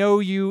don't want to know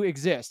you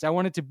exist. I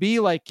want it to be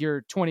like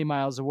you're 20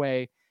 miles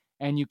away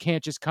and you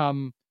can't just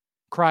come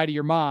cry to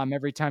your mom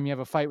every time you have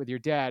a fight with your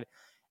dad.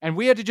 And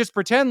we had to just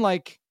pretend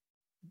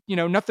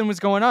nothing was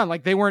going on.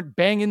 Like they weren't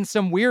banging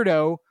some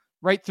weirdo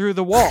right through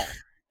the wall.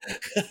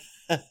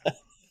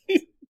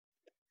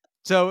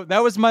 So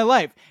that was my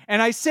life.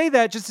 And I say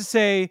that just to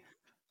say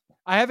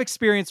I have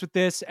experience with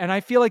this, and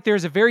I feel like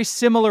there's a very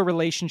similar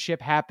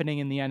relationship happening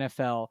in the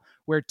NFL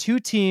where two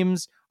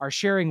teams are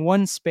sharing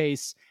one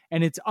space,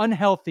 and it's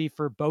unhealthy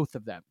for both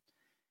of them.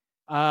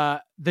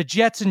 The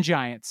Jets and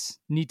Giants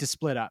need to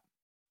split up,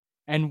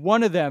 and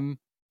one of them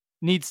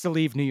needs to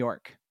leave New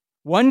York.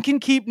 One can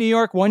keep New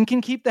York, one can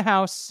keep the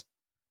house,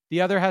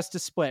 the other has to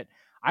split.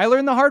 I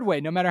learned the hard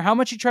way. No matter how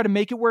much you try to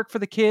make it work for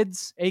the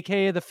kids,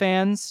 aka the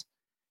fans,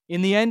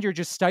 in the end, you're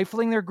just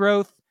stifling their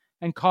growth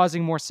and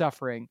causing more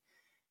suffering.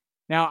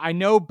 Now, I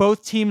know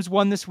both teams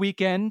won this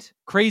weekend.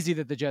 Crazy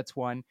that the Jets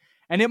won.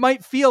 And it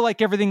might feel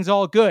like everything's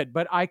all good,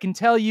 but I can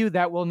tell you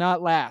that will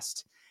not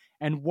last.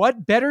 And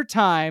what better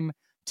time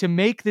to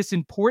make this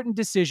important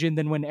decision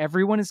than when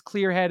everyone is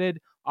clear-headed,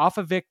 off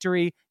a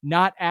victory,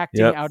 not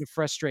acting out of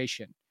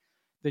frustration.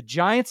 The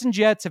Giants and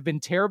Jets have been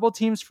terrible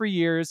teams for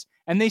years,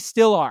 and they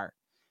still are.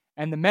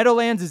 And the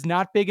Meadowlands is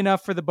not big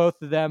enough for the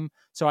both of them.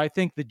 So I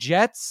think the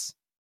Jets,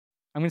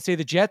 I'm going to say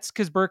the Jets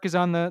because Burke is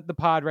on the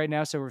pod right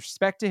now, so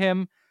respect to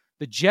him.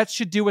 The Jets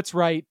should do what's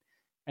right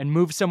and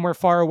move somewhere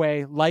far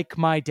away like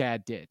my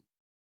dad did.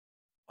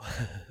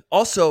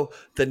 Also,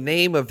 the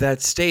name of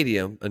that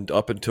stadium, and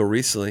up until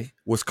recently,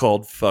 was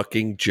called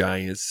fucking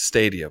Giants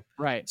Stadium.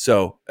 Right.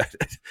 So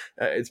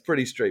it's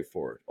pretty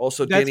straightforward.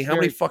 Also, Danny, how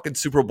many fucking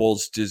Super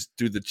Bowls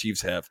do the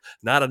Chiefs have?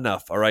 Not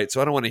enough, all right?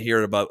 So I don't want to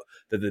hear about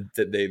that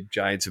the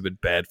Giants have been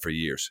bad for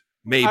years.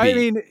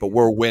 Maybe, but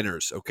we're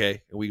winners,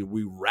 okay? And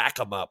we rack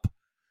them up.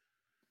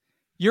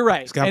 You're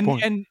right.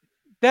 And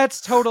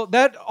that's total.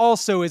 That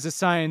also is a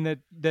sign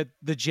that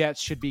the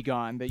Jets should be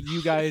gone. That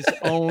you guys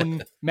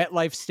own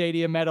MetLife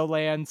Stadium,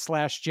 Meadowlands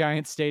 /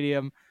 Giant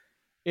Stadium.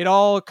 It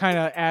all kind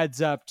of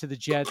adds up to the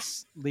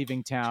Jets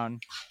leaving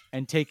town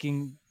and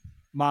taking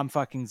mom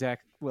fucking Zach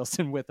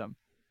Wilson with them.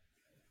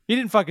 He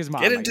didn't fuck his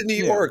mom. Get into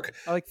New York.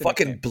 I like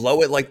fucking nickname.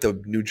 Blow it like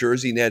the New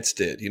Jersey Nets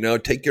did.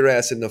 Take your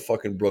ass into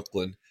fucking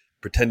Brooklyn.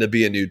 Pretend to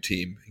be a new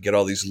team. Get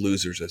all these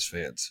losers as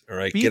fans. All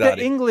right, be get out of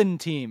the England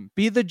team.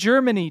 Be the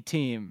Germany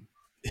team.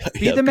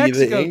 Be the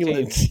Mexico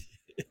team.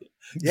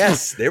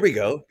 Yes, there we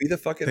go. Be the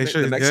fucking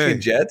the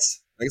Mexican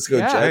Jets. Mexico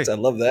Jets. I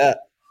love that.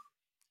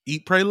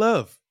 Eat, pray,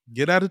 love.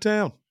 Get out of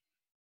town.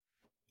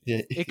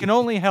 Yeah. it can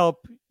only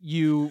help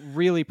you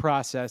really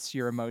process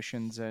your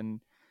emotions and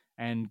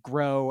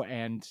grow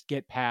and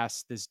get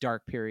past this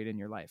dark period in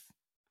your life.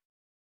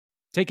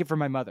 Take it from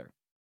my mother.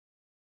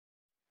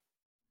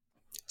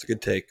 It's a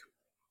good take.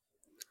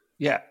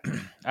 Yeah,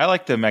 I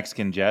like the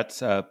Mexican Jets.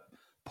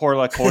 Por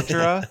la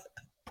Cultura.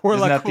 Por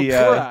Isn't la that the,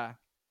 cultura.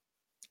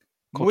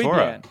 Muy Cultura.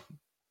 bien.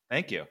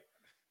 Thank you.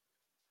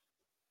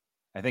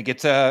 I think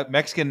it's a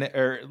Mexican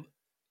or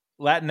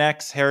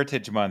Latinx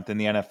Heritage Month in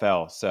the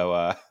NFL.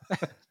 So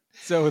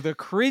So the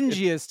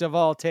cringiest of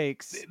all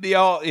takes.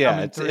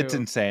 it's through.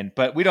 insane.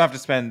 But we don't have to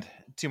spend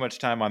too much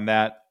time on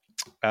that.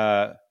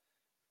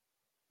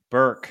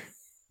 Burke,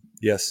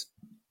 Yes.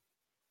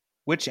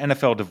 which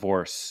NFL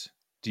divorce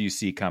do you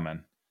see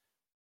coming?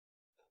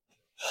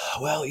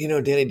 Well,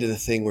 Danny did the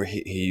thing where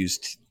he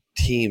used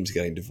teams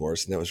getting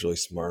divorced, and that was really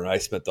smart. I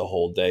spent the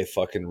whole day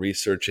fucking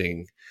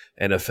researching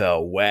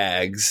NFL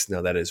WAGs.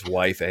 Now that is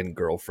wife and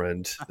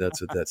girlfriend.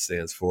 That's what that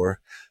stands for.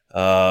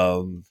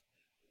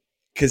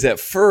 Because at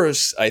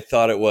first I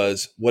thought it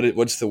was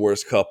what's the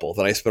worst couple?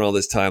 Then I spent all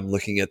this time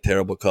looking at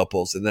terrible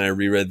couples, and then I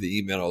reread the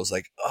email. I was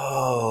like,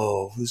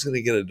 oh, who's going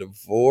to get a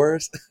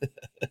divorce?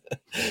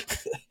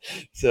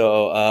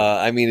 So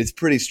I mean, it's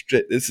pretty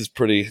strict. This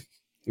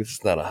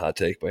is not a hot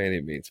take by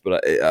any means,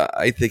 but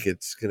I think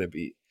it's going to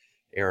be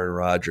Aaron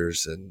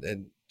Rodgers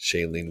and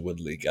Shailene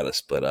Woodley got to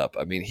split up.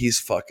 I mean, he's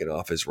fucking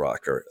off his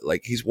rocker.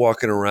 Like, he's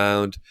walking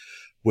around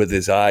with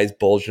his eyes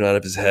bulging out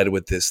of his head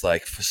with this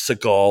like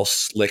Seagal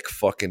slick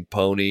fucking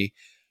pony,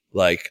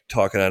 like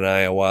talking on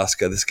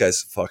ayahuasca. This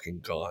guy's fucking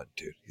gone,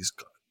 dude. He's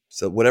gone.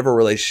 So whatever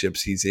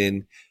relationships he's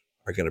in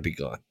are going to be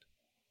gone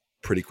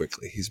pretty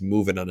quickly. He's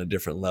moving on a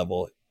different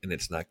level, and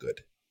it's not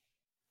good.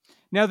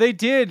 Now they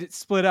did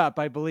split up,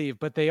 I believe,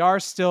 but they are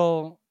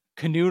still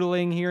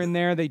canoodling here and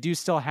there. They do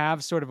still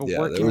have sort of a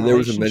working there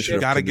was a relationship. mention You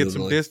of got to get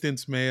some canoodling.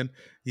 distance, man.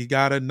 You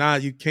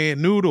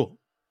can't noodle.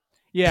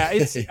 Yeah,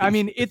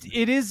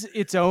 it is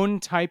its own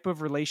type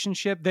of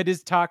relationship that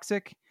is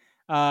toxic.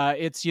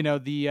 It's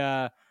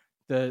the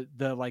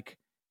like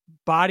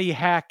body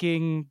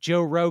hacking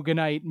Joe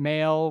Roganite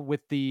male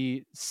with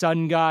the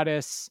sun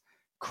goddess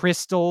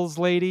crystals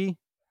lady.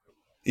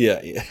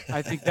 Yeah.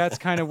 I think that's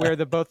kind of where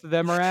the both of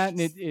them are at, and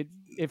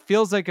it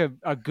feels like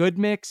a good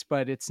mix,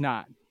 but it's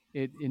not.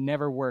 It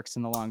never works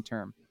in the long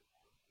term.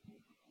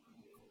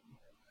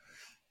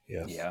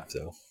 Yeah.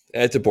 So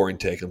it's a boring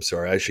take. I'm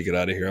sorry. I should get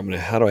out of here.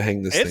 How do I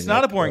hang this thing It's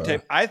not up? a boring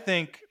tape. I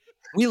think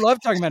We love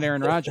talking about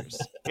Aaron Rodgers.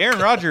 Aaron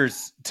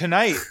Rodgers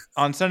tonight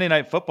on Sunday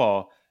Night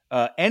Football,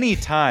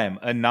 anytime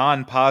a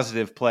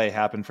non-positive play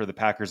happened for the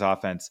Packers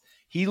offense,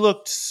 he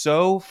looked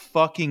so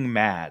fucking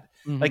mad.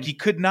 Mhm. Like, he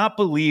could not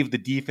believe the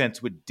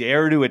defense would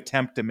dare to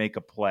attempt to make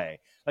a play.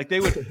 Like, they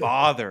would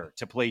bother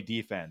to play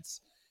defense.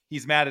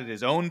 He's mad at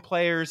his own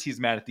players. He's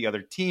mad at the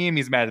other team.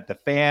 He's mad at the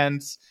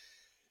fans.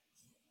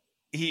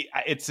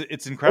 It's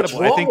incredible.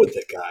 What's wrong I think with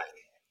the guy?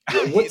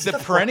 What's the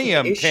fucking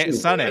perineum issue,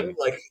 sunning. man?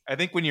 Like, I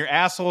think when your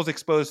asshole's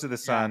exposed to the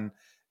sun,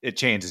 it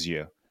changes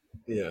you.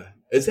 yeah.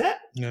 Is that?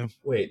 Yeah.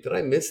 Wait, did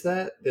I miss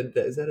that?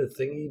 Is that a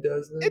thing he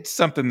does now? It's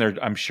something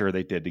I'm sure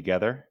they did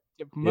together.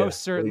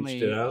 Most certainly,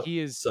 bleached it out, he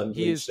is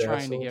sun-bleached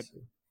trying to get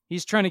assholes.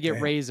 he's trying to get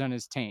Damn. rays on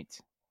his taint.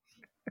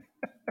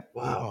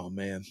 Wow. Oh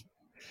man.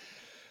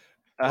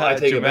 Well, I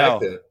take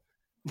Jamel. it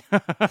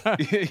back then.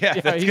 yeah,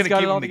 that's he's going to got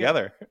keep it all them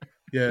together.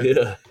 Yeah.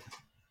 Yeah.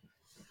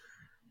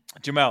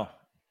 Jamel,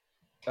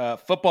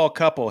 football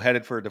couple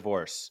headed for a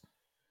divorce.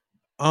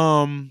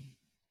 The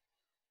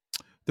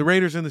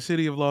Raiders in the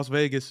city of Las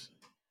Vegas.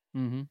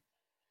 Mm-hmm.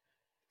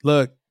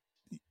 Look,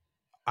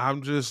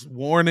 I'm just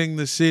warning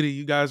the city.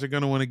 You guys are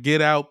going to want to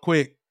get out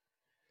quick.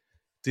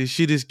 This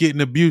shit is getting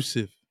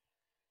abusive.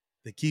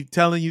 They keep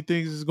telling you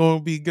things is going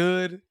to be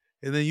good,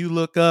 and then you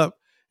look up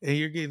and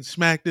you're getting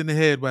smacked in the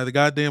head by the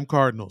goddamn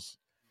Cardinals.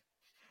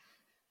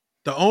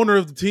 The owner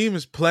of the team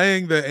is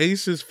playing the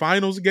Aces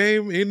finals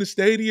game in the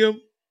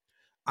stadium.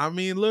 I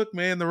mean, look,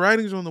 man, the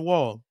writing's on the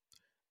wall.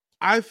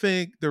 I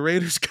think the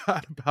Raiders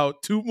got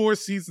about 2 more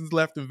seasons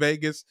left in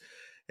Vegas,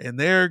 and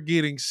they're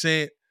getting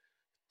sent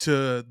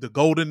to the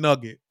Golden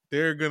Nugget.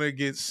 They're going to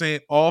get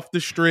sent off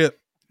the strip.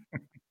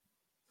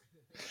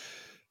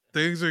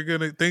 Things are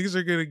going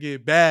to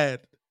get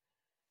bad.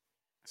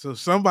 So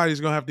somebody's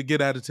going to have to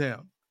get out of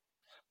town.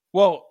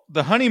 Well,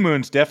 the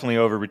honeymoon's definitely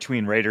over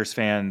between Raiders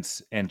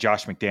fans and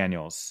Josh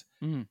McDaniels.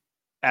 Mm.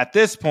 At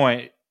this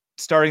point,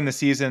 starting the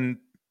season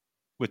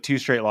with 2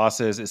 straight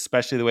losses,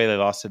 especially the way they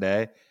lost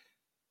today,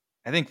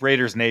 I think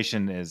Raiders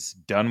Nation is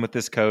done with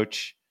this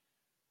coach.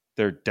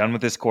 They're done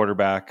with this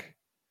quarterback.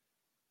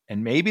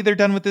 And maybe they're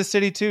done with this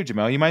city too,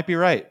 Jamel. You might be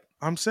right.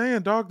 I'm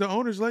saying, dog, the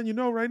owner's letting you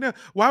know right now.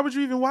 Why would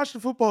you even watch the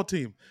football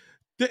team?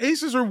 The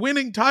Aces are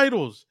winning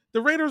titles.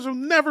 The Raiders will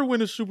never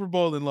win a Super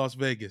Bowl in Las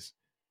Vegas.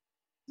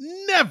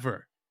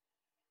 Never.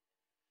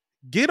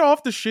 Get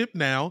off the ship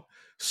now.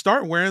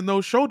 Start wearing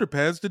those shoulder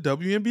pads to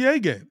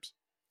WNBA games.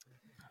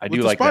 I with do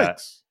the like that.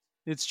 spikes.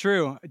 It's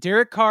true.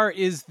 Derek Carr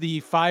is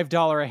the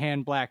 $5 a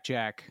hand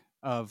blackjack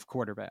of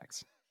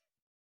quarterbacks.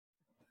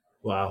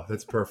 Wow,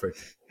 that's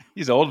perfect.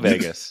 He's old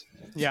Vegas.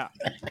 Yeah.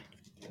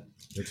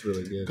 That's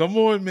really good. Come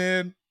on,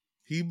 man.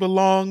 He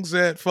belongs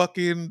at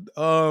fucking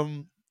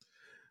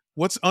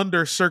what's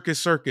under Circus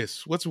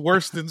Circus? What's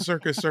worse than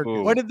Circus Circus?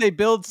 Ooh. What did they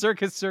build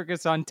Circus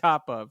Circus on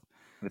top of?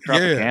 The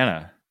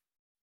Tropicana.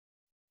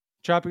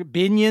 Tropic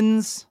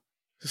Binions.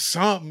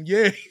 Something,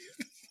 yeah.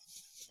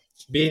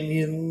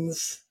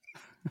 Binions.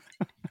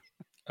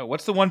 Oh,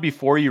 what's the one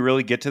before you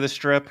really get to the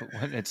strip?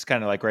 It's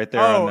kind of like right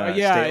there on the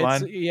state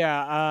line.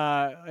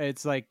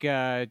 It's like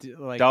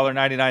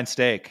 $1.99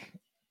 steak.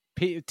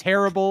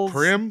 Terribles.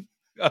 Prim?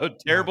 Oh,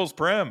 Terrible's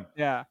Prim.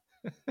 Yeah.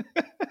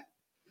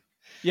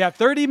 Yeah,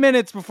 30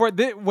 minutes before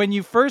when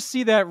you first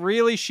see that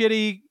really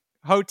shitty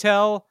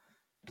hotel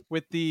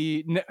with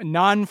the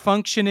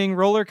non-functioning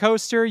roller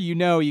coaster, you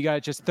know you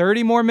got just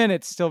 30 more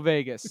minutes till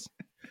Vegas.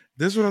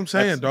 This is what I'm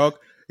saying, dog.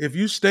 If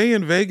you stay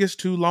in Vegas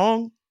too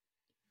long,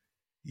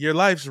 your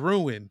life's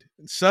ruined.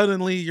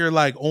 Suddenly you're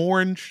like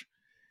orange.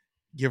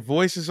 Your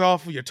voice is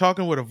off. You're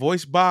talking with a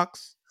voice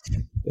box.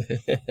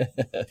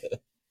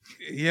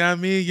 Yeah, I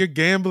mean, you're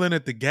gambling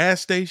at the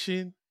gas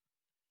station.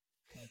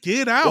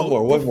 Get out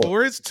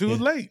before it's too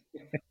late.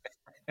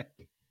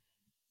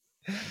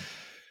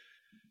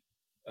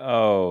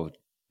 Oh,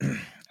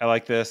 I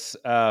like this.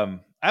 I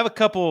have a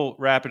couple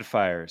rapid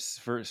fires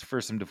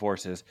for some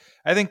divorces.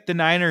 I think the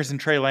Niners and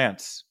Trey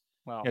Lance.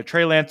 Wow.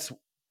 Trey Lance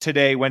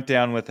today went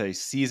down with a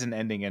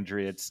season-ending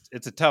injury. It's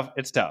tough.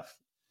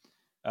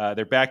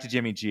 They're back to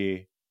Jimmy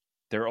G.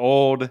 They're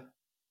old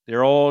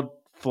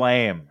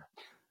flame.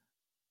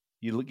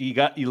 You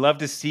love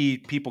to see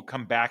people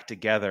come back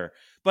together.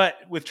 But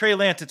with Trey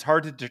Lance, it's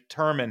hard to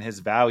determine his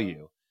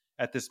value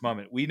at this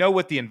moment. We know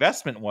what the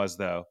investment was,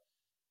 though,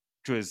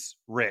 which was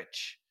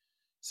rich.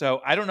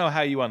 So I don't know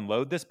how you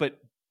unload this, but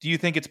do you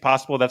think it's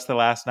possible that's the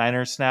last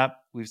Niners snap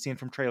we've seen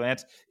from Trey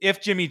Lance if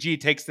Jimmy G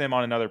takes them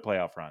on another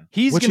playoff run?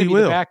 He's going to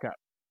be the backup.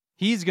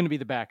 He's going to be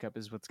the backup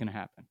is what's going to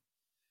happen.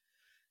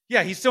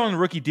 Yeah, he's still on the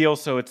rookie deal,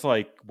 so it's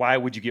like, why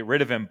would you get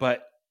rid of him?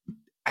 But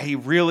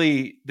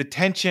the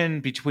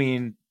tension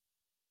between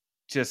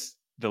just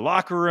the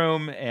locker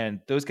room and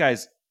those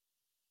guys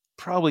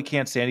probably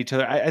can't stand each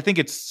other. I think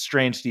it's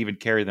strange to even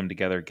carry them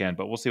together again,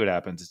 but we'll see what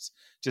happens. It's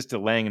just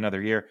delaying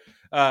another year.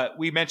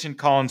 We mentioned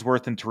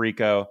Collinsworth and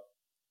Tirico.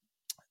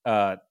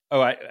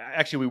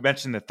 We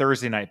mentioned the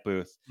Thursday night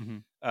booth.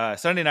 Mm-hmm.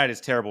 Sunday night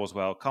is terrible as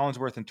well.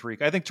 Collinsworth and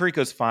Tirico. I think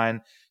Tirico's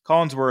fine.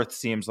 Collinsworth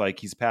seems like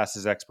he's past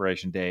his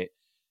expiration date.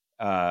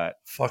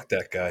 Fuck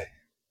that guy.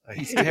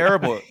 He's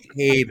terrible.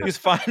 Hate him. He's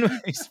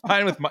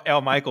fine with Al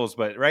Michaels,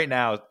 but right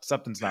now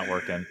something's not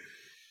working.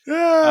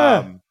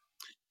 Yeah.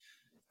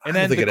 And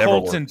then the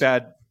Colts and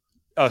bad.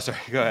 Oh, sorry.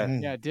 Go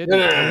ahead. Yeah, did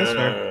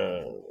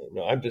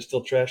no, I'm just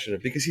still trashing him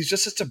because he's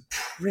just such a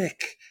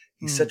prick.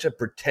 He's such a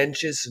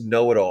pretentious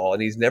know-it-all,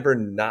 and he's never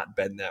not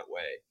been that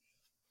way.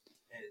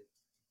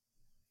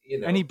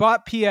 And, and he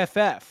bought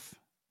PFF.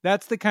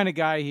 That's the kind of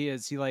guy he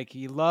is.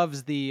 He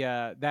loves the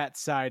that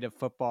side of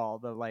football,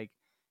 the like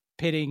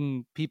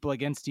pitting people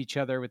against each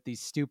other with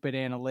these stupid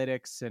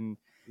analytics and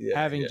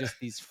having just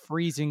these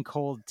freezing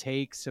cold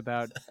takes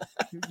about,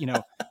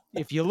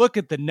 if you look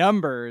at the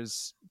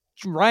numbers,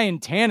 Ryan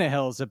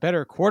Tannehill's a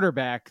better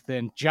quarterback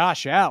than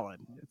Josh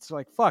Allen. It's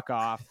like, fuck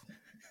off.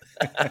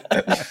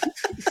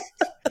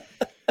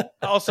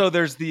 Also,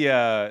 there's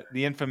the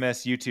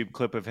infamous YouTube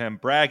clip of him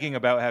bragging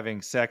about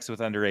having sex with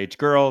underage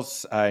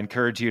girls. I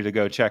encourage you to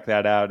go check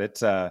that out.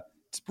 It's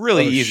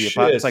really easy.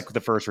 Shit. It's like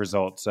the first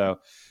result, so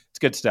it's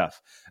good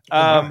stuff.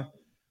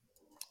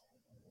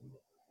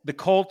 The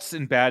Colts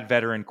and bad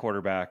veteran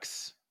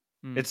quarterbacks.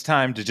 It's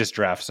time to just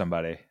draft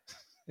somebody.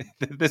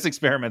 This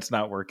experiment's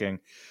not working.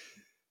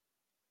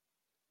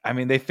 I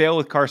mean, they fail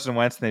with Carson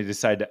Wentz and they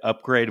decide to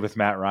upgrade with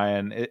Matt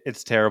Ryan.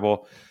 It's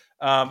terrible.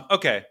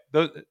 Okay.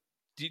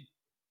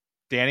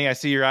 Danny, I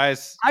see your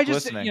eyes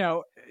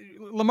listening.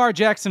 Lamar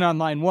Jackson on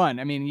line one.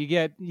 I mean, you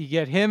get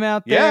him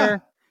out there. Yeah.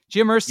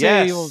 Jim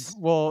Irsay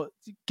will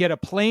get a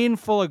plane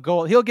full of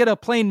gold. He'll get a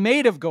plane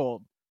made of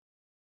gold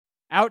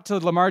out to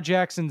Lamar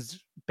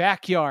Jackson's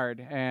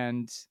backyard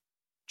and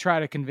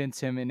try to convince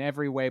him in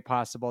every way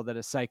possible that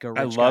a psycho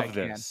rich guy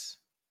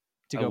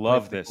I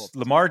love this.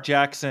 Lamar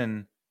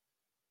Jackson,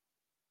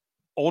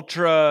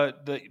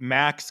 the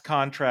max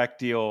contract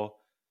deal,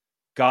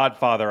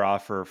 Godfather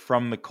offer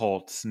from the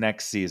Colts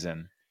next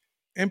season.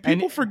 And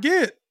people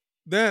forget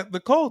that the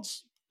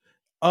Colts,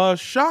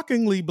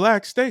 shockingly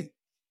black state.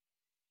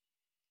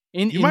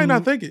 You might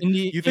not think it.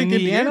 You think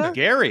Indiana?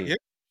 Gary. Yeah.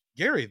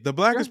 Gary, the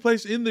blackest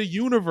place in the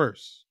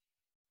universe.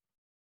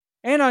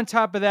 And on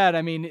top of that,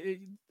 I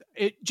mean,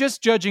 it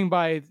just judging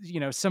by,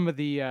 some of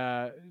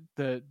the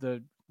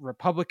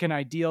Republican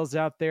ideals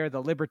out there,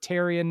 the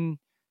libertarian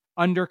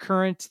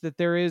undercurrent that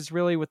there is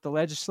really with the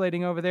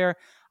legislating over there,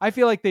 I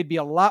feel like they'd be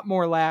a lot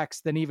more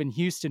lax than even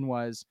Houston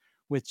was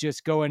with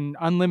just going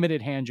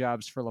unlimited hand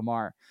jobs for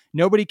Lamar.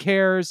 Nobody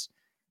cares.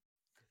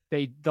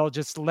 They'll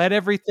just let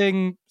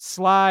everything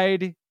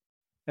slide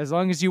as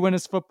long as you win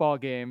his football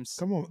games.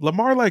 Come on.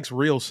 Lamar likes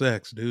real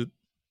sex, dude.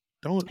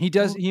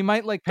 He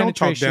might like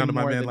penetration. Don't talk down to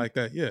my man like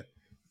that. Yeah.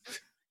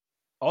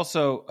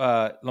 Also,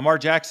 Lamar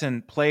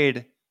Jackson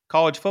played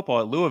college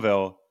football at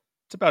Louisville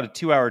It's about a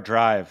 2-hour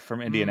drive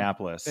from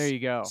Indianapolis. There you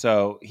go.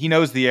 So he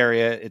knows the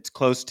area. It's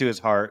close to his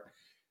heart.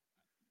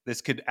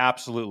 This could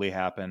absolutely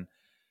happen.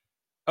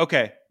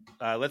 Okay,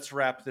 let's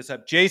wrap this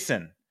up.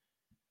 Jason,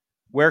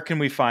 where can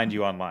we find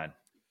you online?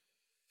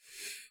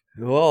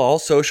 Well, all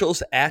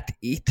socials at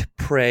Eat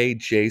Pray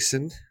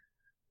Jason.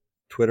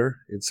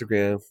 Twitter,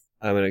 Instagram.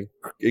 I'm an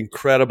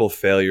incredible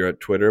failure at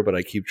Twitter, but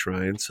I keep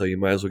trying, so you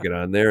might as well get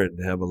on there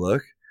and have a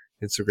look.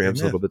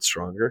 Instagram's a little bit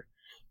stronger.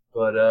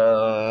 But,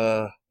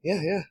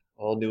 yeah.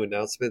 All new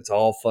announcements,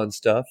 all fun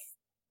stuff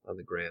on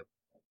the gram.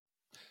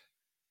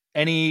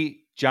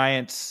 Any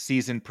Giants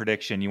season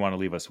prediction you want to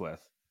leave us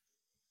with?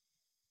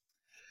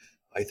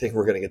 I think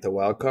we're going to get the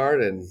wild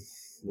card, and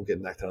we'll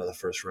get knocked out of the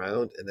first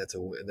round, and that's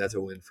a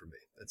win for me.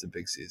 That's a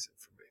big season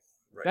for me.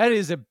 Right. That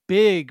is a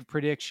big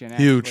prediction,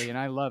 actually, Huge. and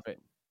I love it.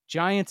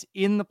 Giants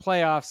in the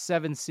playoffs,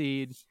 7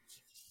 seed.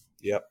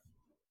 Yep.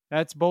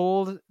 That's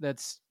bold.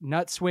 That's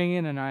nut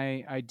swinging, and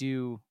I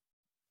do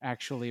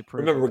actually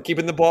approve. Remember, we're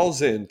keeping the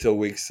balls in till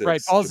week 6.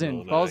 Right, balls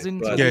Jamal in. Balls in.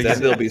 But Yeah, then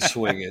they'll be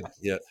swinging.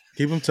 Yeah.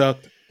 Keep them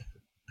tucked.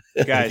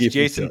 Guys, Keep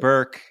Jason it up.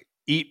 Burke,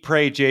 Eat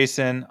Pray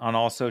Jason on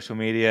all social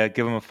media.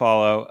 Give him a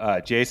follow.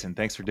 Jason,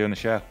 thanks for doing the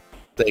show.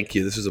 Thank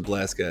you. This was a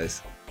blast,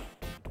 guys.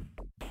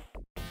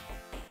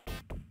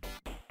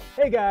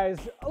 Hey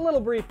guys, a little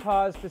brief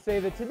pause to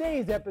say that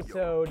today's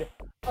episode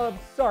of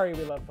Sorry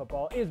We Love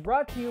Football is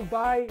brought to you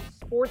by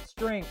Sports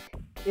Drink.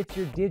 It's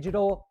your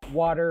digital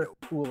water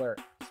cooler.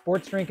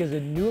 Sports Drink is a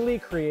newly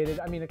created,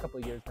 a couple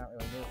of years, not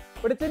really new,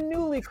 but it's a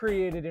newly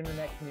created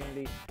internet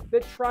community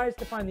that tries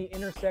to find the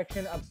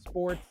intersection of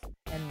sports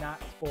and not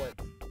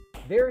sports.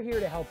 They're here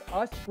to help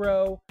us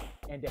grow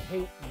and to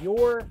hate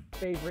your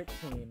favorite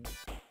team,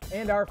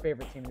 and our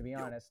favorite team, to be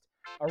honest.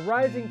 A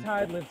rising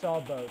tide lifts all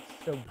boats,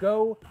 so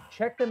go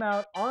check them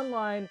out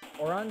online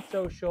or on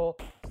social,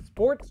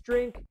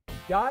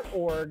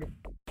 sportsdrink.org,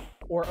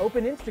 or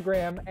open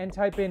Instagram and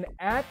type in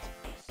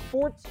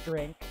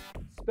 @sportsdrink,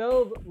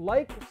 spelled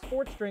like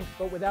sports drink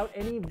but without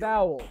any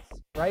vowels,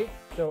 right?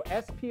 So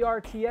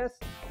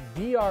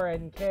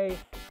SPRTSDRNK,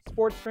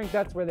 Sports Drink,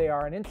 that's where they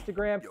are on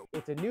Instagram.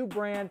 It's a new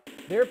brand.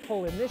 They're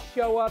pulling this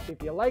show up.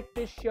 If you like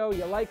this show,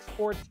 you like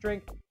Sports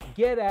Drink,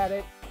 get at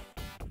it.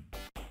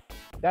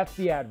 That's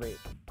the ad read.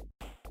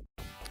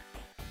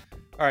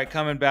 All right,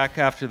 coming back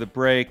after the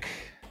break.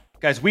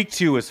 Guys, week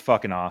 2 was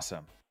fucking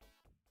awesome.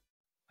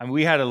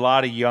 We had a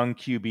lot of young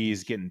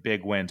QBs getting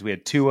big wins. We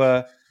had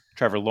Tua,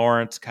 Trevor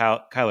Lawrence,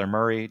 Kyler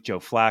Murray, Joe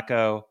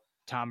Flacco.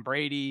 Tom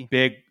Brady.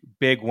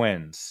 Big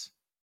wins.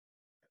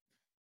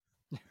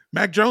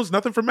 Mac Jones,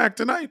 nothing for Mac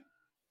tonight.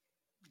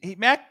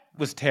 Mac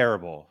was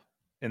terrible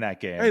in that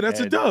game. Hey,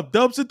 that's a dub.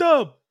 Dub's a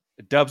dub.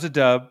 Dub's a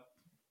dub.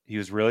 He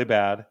was really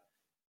bad.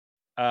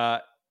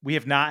 We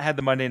have not had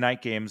the Monday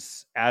night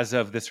games as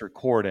of this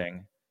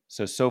recording.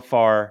 So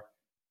far,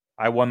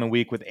 I won the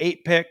week with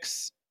 8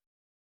 picks.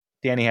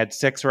 Danny had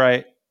 6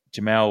 right.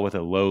 Jamel with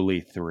a lowly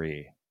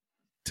 3.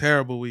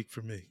 Terrible week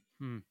for me.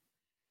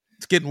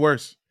 It's getting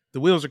worse.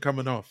 The wheels are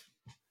coming off.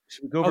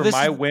 Should we go over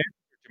my win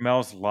or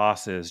Jamel's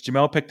losses?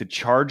 Jamel picked the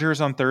Chargers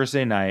on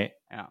Thursday night.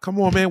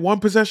 Come on, man. 1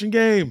 possession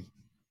game.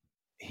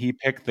 He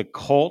picked the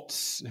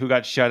Colts, who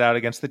got shut out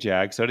against the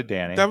Jags. So did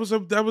Danny. That was a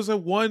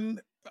one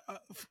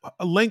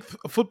length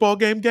football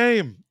game.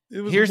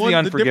 It was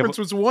the difference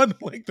was 1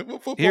 length of a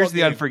football game. Here's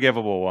the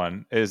unforgivable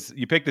one: is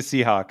you picked the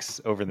Seahawks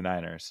over the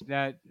Niners.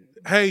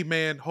 Hey,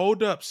 man,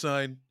 hold up,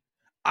 son.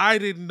 I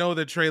didn't know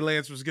that Trey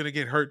Lance was going to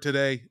get hurt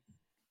today.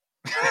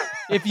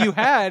 If you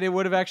had, it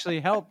would have actually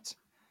helped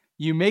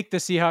you make the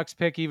Seahawks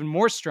pick even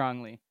more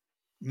strongly.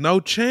 No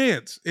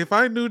chance. If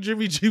I knew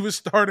Jimmy G was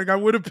starting, I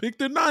would have picked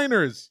the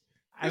Niners.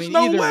 There's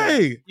no either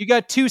way. You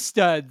got 2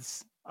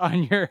 studs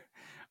in your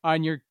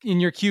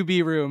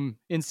QB room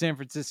in San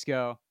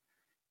Francisco.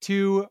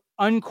 2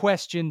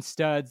 unquestioned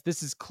studs.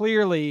 This is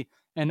clearly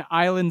an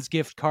Islands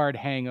gift card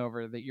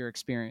hangover that you're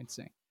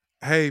experiencing.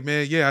 Hey,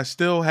 man, yeah, I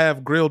still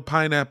have grilled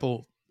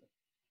pineapple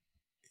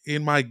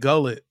in my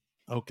gullet,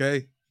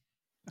 okay?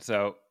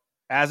 So,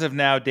 as of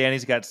now,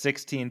 Danny's got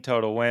 16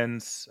 total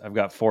wins. I've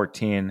got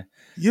 14.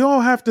 You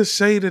don't have to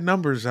say the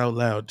numbers out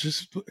loud.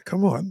 Just,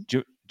 come on.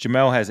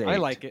 Jamel has 8. I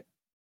like it.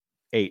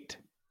 8.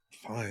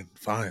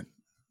 Fine.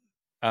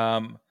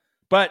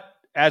 But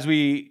as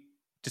we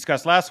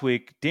discussed last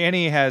week,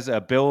 Danny has a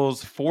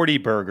Bills 40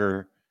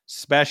 burger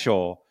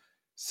special.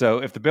 So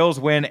if the Bills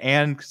win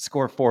and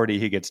score 40,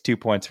 he gets 2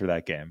 points for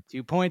that game.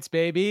 2 points,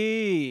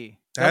 baby.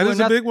 That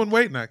is a big one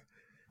waiting. I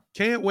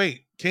can't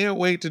wait. Can't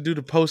wait to do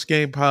the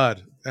post-game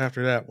pod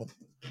after that one.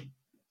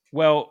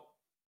 Well,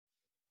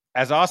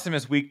 as awesome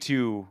as week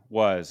 2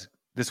 was,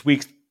 this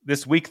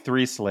week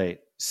 3 slate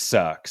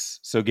sucks.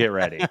 So get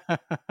ready.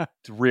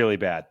 It's really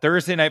bad.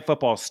 Thursday Night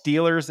Football,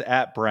 Steelers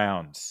at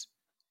Browns.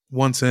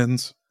 1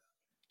 sentence.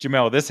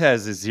 Jamel, this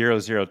has a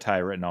 0-0 tie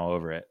written all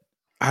over it.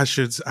 I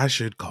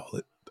should call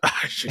it.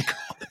 I should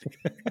call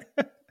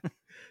it.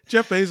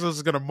 Jeff Bezos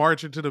is going to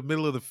march into the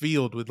middle of the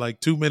field with like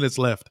 2 minutes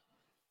left.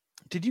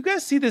 Did you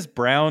guys see this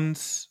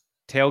Browns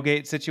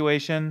tailgate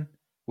situation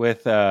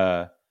with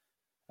a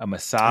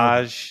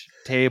massage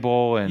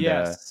table and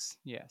yes.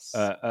 Yes.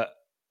 A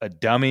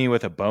dummy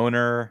with a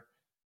boner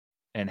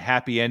and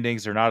happy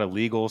endings are not a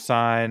legal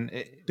sign.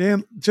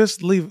 Dan,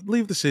 just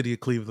leave the city of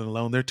Cleveland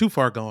alone. They're too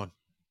far gone.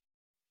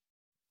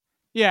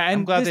 Yeah, and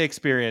I'm glad they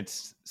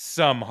experienced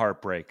some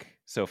heartbreak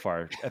so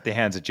far at the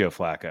hands of Joe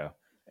Flacco.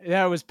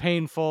 That was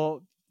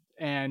painful.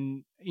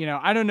 And,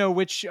 I don't know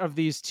which of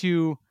these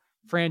two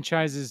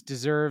franchises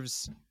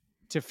deserves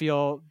to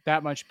feel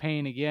that much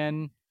pain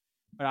again.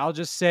 But I'll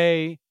just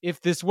say,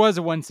 if this was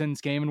a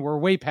one-sentence game, and we're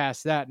way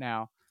past that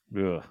now,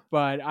 Ugh.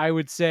 but I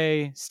would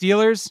say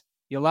Steelers,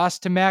 you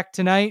lost to Mac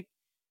tonight.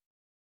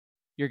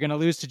 You're going to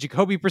lose to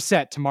Jacoby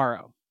Brissett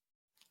tomorrow.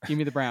 Give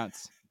me the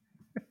Browns.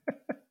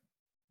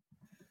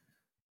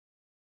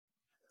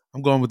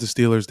 I'm going with the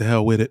Steelers. To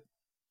hell with it.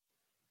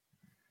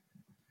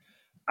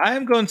 I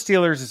am going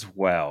Steelers as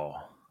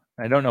well.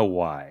 I don't know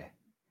why,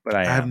 but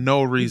I have am.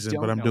 no reason,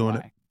 but I'm doing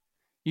it.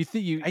 You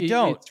think you? I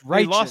don't. It's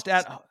righteous.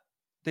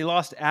 They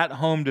lost at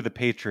home to the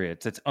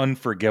Patriots. It's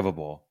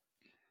unforgivable.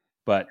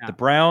 But Yeah. the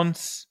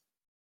Browns,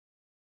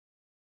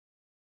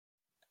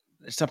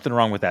 there's something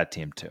wrong with that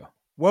team too.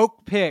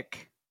 Woke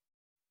pick.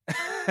 You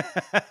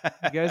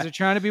guys are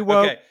trying to be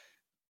woke. Okay.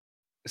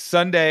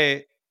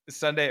 Sunday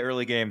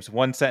early games,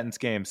 one sentence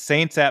game.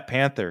 Saints at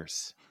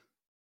Panthers.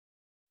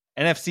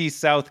 NFC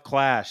South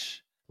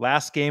clash.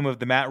 Last game of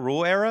the Matt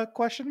Rule era? ?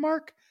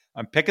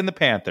 I'm picking the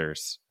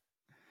Panthers.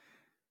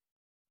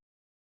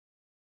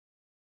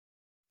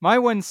 My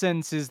one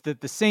sentence is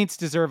that the Saints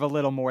deserve a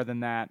little more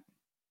than that.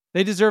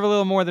 They deserve a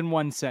little more than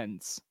one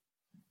sentence.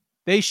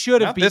 They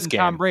should have Not this beaten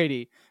Tom game.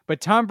 Brady, but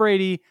Tom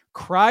Brady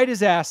cried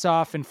his ass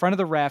off in front of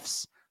the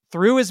refs,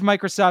 threw his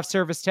Microsoft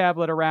Surface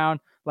tablet around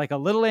like a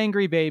little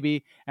angry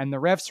baby, and the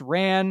refs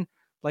ran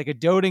like a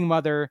doting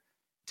mother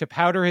to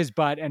powder his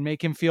butt and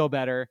make him feel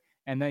better.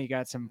 And then you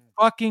got some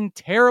fucking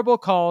terrible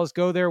calls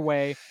go their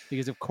way,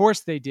 because of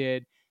course they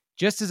did.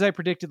 Just as I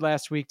predicted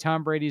last week,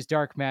 Tom Brady's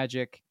dark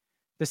magic.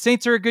 The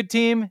Saints are a good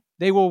team.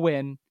 They will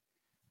win.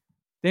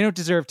 They don't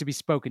deserve to be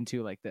spoken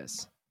to like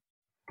this.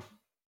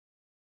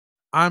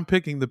 I'm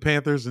picking the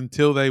Panthers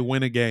until they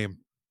win a game.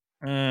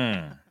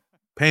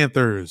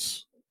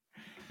 Panthers.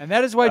 And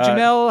that is why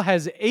Jamel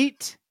has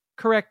 8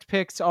 correct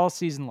picks all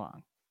season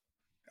long.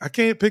 I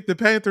can't pick the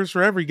Panthers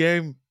for every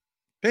game.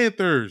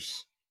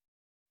 Panthers.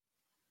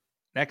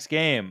 Next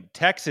game,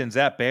 Texans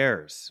at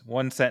Bears.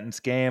 One sentence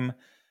game.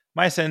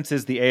 My sentence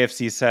is the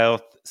AFC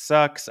South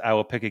sucks. I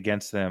will pick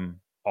against them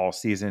all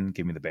season.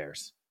 Give me the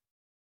Bears.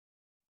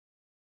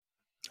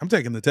 I'm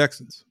taking the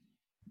Texans.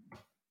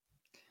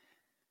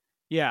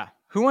 Yeah.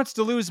 Who wants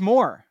to lose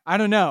more? I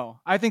don't know.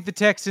 I think the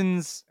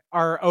Texans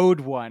are owed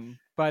one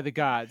by the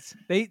gods.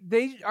 They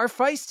are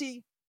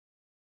feisty.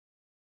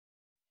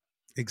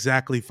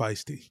 Exactly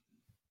feisty.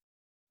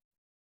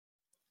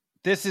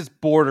 This is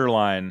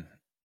borderline.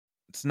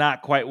 It's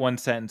not quite one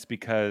sentence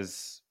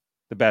because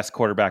the best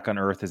quarterback on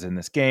earth is in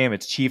this game.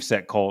 It's Chiefs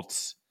at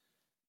Colts.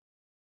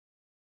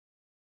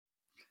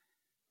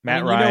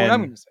 Matt Ryan, you know what I'm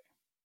going to say.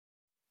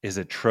 Is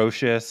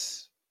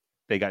atrocious.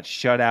 They got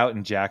shut out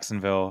in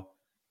Jacksonville.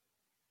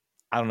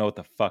 I don't know what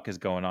the fuck is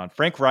going on.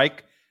 Frank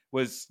Reich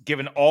was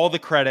given all the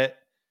credit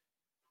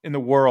in the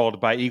world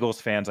by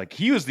Eagles fans. Like,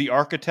 he was the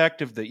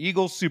architect of the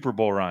Eagles Super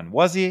Bowl run.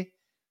 Was he?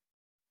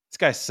 This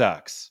guy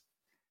sucks.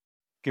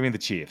 Give me the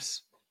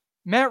Chiefs.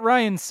 Matt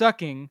Ryan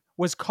sucking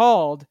was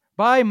called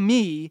by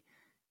me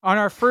on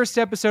our first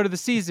episode of the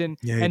season,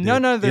 and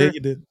none other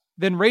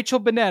than Rachel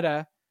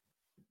Bonetta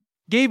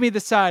gave me the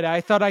side eye.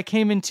 I thought I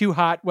came in too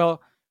hot.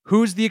 Well,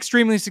 who's the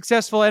extremely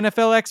successful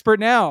NFL expert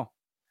now?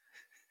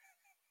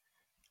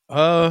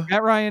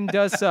 Matt Ryan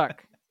does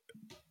suck.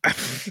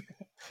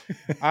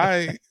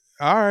 All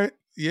right.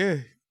 Yeah.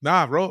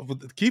 Nah, bro.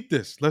 Keep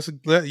this.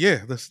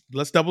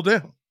 Let's double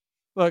down.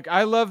 Look,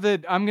 I love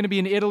that I'm going to be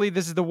in Italy.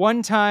 This is the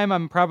one time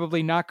I'm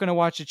probably not going to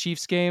watch a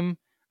Chiefs game.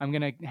 I'm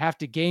going to have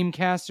to game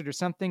cast it or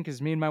something, because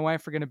me and my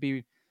wife are going to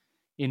be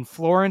in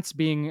Florence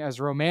being as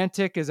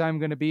romantic as I'm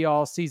going to be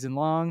all season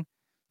long.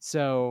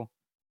 So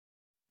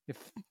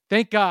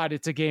thank God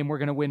it's a game we're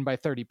going to win by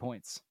 30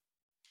 points.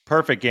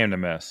 Perfect game to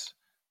miss.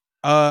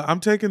 I'm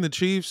taking the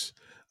Chiefs.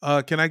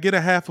 Can I get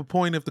a half a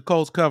point if the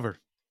Colts cover?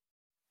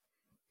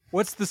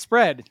 What's the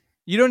spread?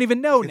 You don't even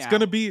know now. It's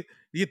going to be,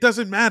 it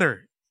doesn't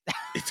matter.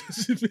 It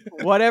doesn't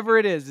matter. Whatever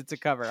it is, it's a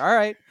cover. All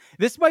right.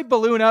 This might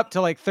balloon up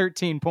to like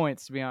 13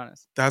 points, to be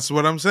honest. That's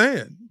what I'm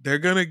saying. They're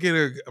going to get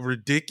a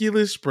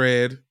ridiculous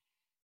spread.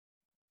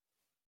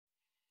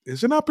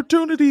 There's an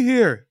opportunity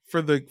here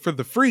for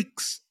the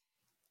freaks.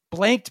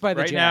 Blanked by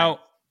the right Jag. now.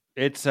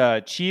 It's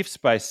Chiefs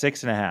by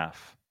 6.5.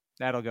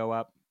 That'll go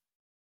up.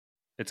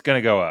 It's going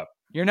to go up.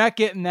 You're not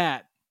getting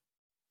that.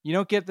 You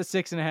don't get the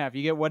 6.5.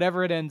 You get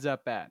whatever it ends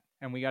up at,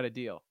 and we got a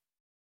deal.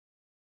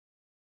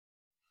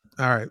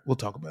 All right, we'll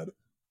talk about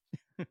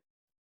it.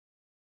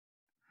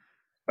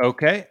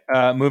 Okay,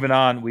 moving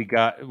on.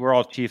 We're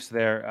all Chiefs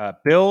there.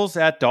 Bills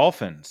at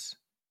Dolphins.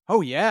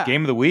 Oh yeah,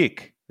 Game of the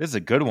week. This is a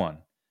good one.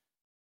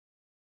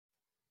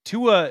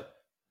 Tua.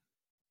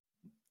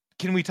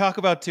 Can we talk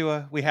about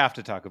Tua? We have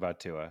to talk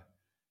about Tua.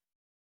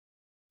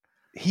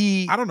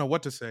 I don't know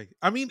what to say.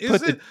 I mean,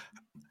 is it?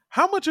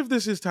 How much of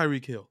this is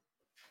Tyreek Hill?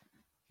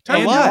 And Tyreek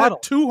Hill Waddle.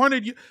 had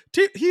 200.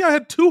 He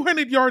had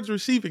 200 yards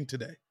receiving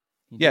today.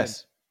 He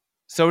Yes.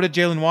 So did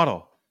Jalen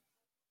Waddle.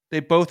 They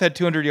both had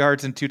 200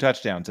 yards and 2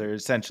 touchdowns. They're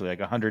essentially like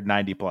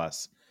 190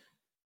 plus.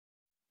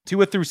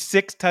 Tua threw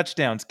 6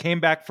 touchdowns, came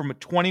back from a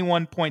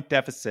 21-point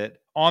deficit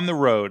on the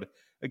road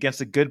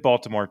against a good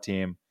Baltimore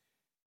team.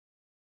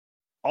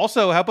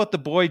 Also, how about the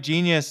boy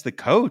genius, the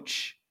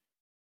coach?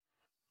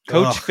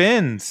 Coach Ugh.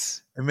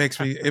 Fins. It makes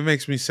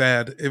me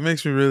sad. It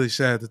makes me really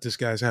sad that this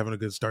guy's having a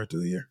good start to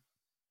the year.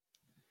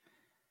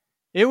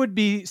 It would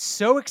be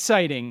so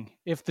exciting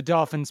if the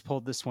Dolphins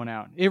pulled this one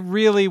out. It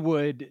really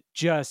would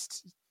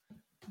just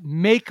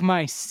make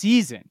my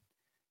season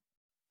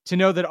to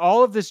know that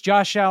all of this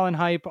Josh Allen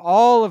hype,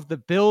 all of the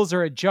Bills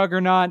are a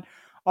juggernaut,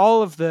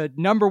 all of the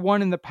number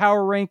one in the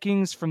power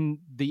rankings from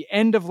the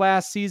end of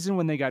last season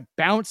when they got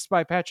bounced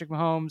by Patrick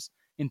Mahomes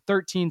in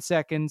 13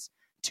 seconds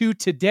to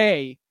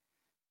today.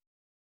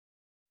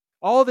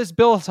 All this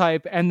Bills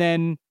hype, and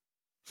then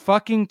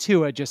fucking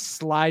Tua just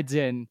slides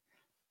in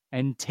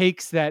and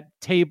takes that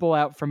table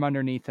out from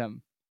underneath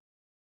him.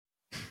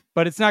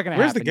 But it's not going to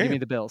Where's happen. the game? Give me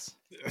the Bills.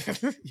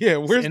 Yeah,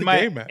 where's the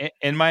game at?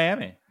 In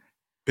Miami.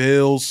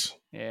 Bills.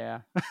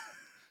 Yeah.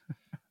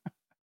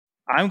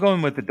 I'm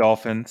going with the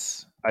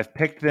Dolphins. I've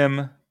picked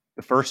them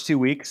the first 2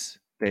 weeks.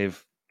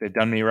 They've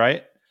done me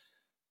right.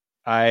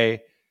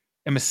 It's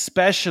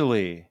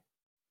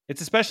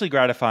especially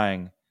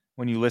gratifying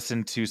when you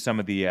listen to some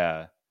of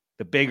the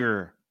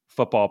bigger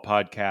football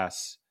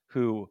podcasts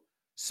who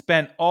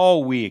spent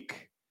all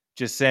week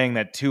just saying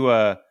that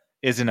Tua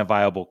isn't a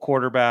viable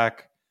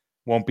quarterback,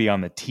 won't be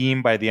on the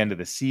team by the end of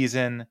the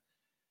season,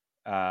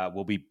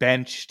 will be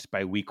benched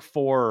by week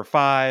 4 or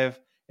 5,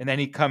 and then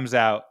he comes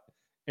out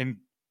and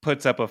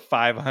puts up a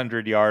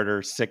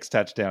 500-yarder,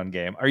 6-touchdown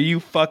game. Are you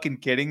fucking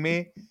kidding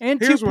me? And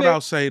Here's two what picks.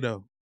 I'll say,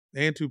 though.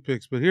 And 2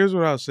 picks. But here's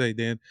what I'll say,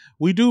 Dan.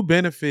 We do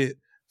benefit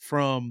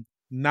from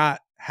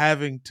not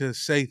having to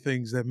say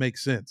things that make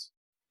sense.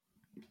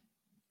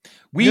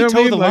 We You know what I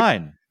toe mean? the Like-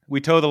 line. We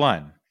toe the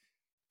line.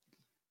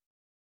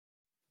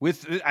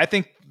 I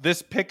think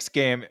this picks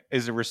game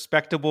is a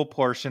respectable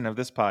portion of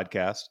this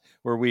podcast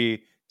where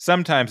we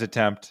sometimes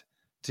attempt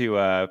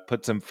to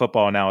put some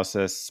football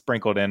analysis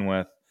sprinkled in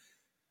with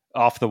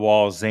off the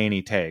wall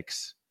zany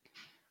takes.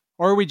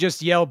 Or we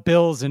just yell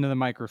Bills into the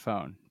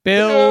microphone.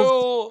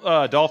 Bills.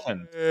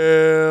 Dolphin.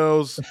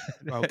 Bills.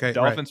 Okay,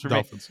 Dolphins for me.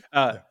 Dolphins.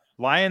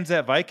 Lions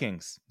at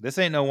Vikings. This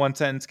ain't no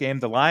one-sentence game.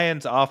 The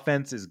Lions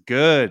offense is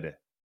good.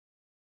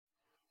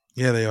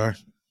 Yeah, they are.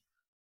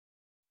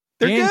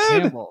 They're Dan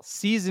good. Campbell,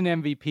 season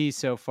MVP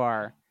so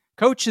far.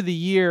 Coach of the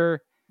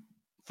year,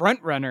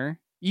 front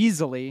runner,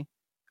 easily.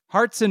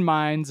 Hearts and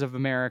minds of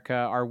America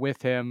are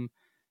with him.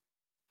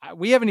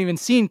 We haven't even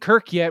seen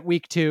Kirk yet,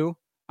 week 2.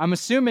 I'm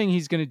assuming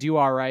he's going to do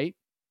all right.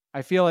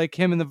 I feel like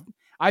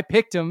I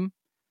picked him.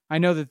 I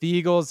know that the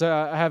Eagles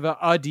have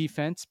a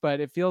defense, but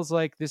it feels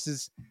like this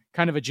is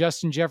kind of a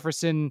Justin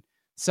Jefferson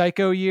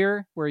psycho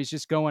year where he's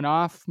just going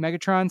off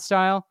Megatron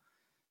style.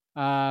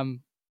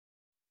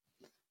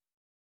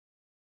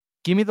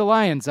 Give me the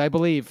Lions, I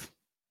believe.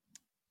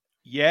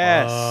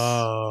 Yes.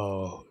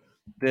 Whoa.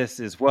 This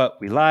is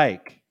what we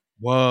like.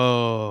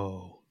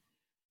 Whoa.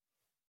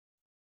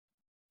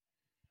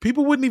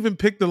 People wouldn't even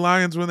pick the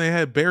Lions when they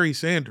had Barry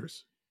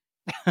Sanders.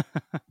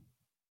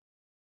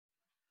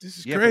 This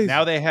is Yeah, crazy. but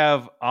now they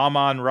have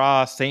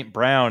Amon-Ra, St.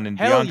 Brown, and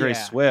Hell DeAndre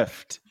yeah.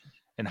 Swift,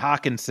 and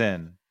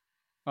Hawkinson,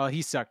 Well,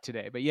 he sucked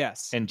today, but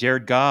yes. and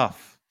Jared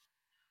Goff.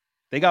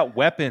 They got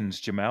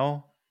weapons,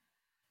 Jamel.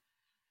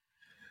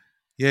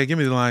 Yeah, give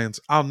me the Lions.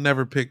 I'll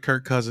never pick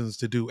Kirk Cousins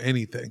to do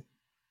anything.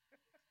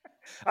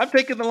 I'm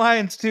taking the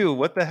Lions too.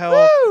 What the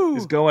hell Woo!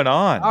 is going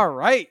on? All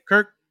right.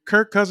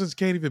 Kirk Cousins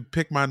can't even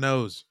pick my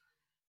nose.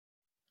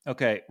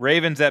 Okay,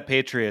 Ravens at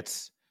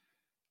Patriots.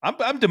 I'm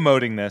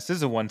demoting this. This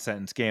is a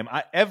one-sentence game.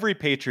 Every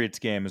Patriots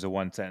game is a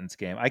one-sentence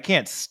game. I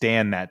can't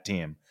stand that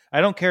team.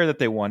 I don't care that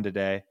they won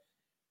today.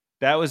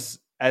 That was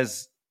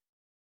as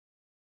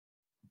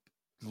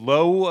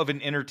low of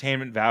an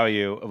entertainment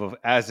value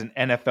as an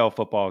NFL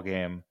football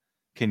game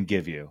can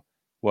give you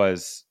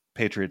was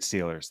Patriots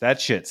Steelers.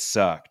 That shit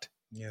sucked.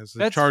 Yeah, it's the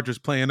That's- Chargers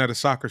playing at a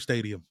soccer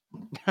stadium.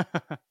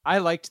 I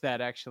liked that,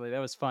 actually. That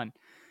was fun.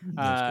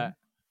 That's good.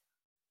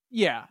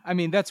 Yeah, I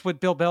mean, that's what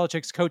Bill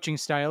Belichick's coaching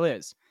style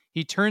is.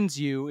 He turns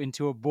you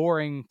into a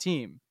boring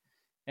team.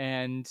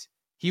 And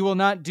he will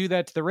not do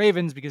that to the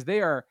Ravens because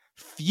they are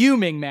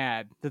fuming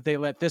mad that they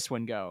let this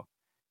one go.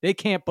 They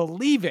can't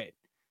believe it.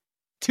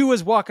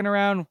 Tua's walking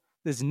around with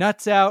his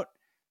nuts out.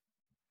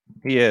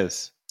 He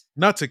is.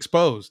 Nuts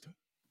exposed.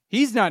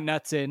 He's not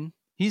nuts in.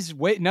 He's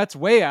nuts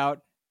way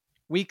out.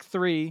 Week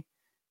 3.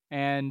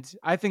 And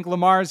I think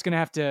Lamar's going to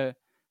have to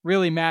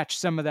really match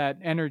some of that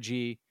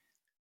energy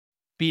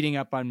beating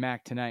up on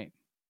Mac tonight.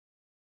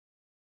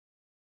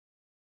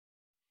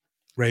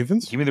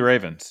 Ravens? Give me the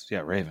Ravens.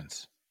 Yeah,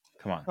 Ravens.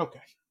 Come on. Okay.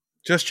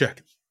 Just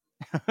checking.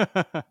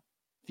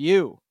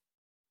 Phew.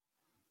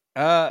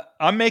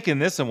 I'm making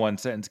this a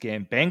one-sentence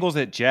game. Bengals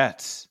at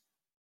Jets.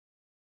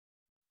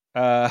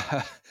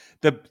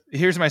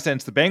 Here's my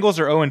sentence. The Bengals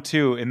are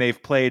 0-2, and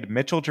they've played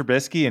Mitchell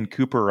Trubisky and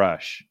Cooper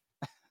Rush.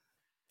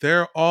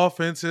 Their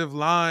offensive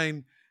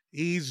line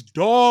is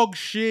dog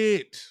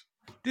shit.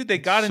 Dude, they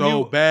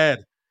got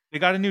bad. They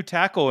got a new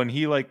tackle, and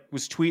he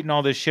was tweeting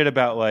all this shit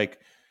about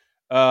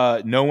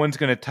no one's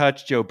going to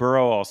touch Joe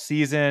Burrow all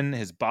season.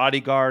 His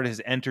bodyguard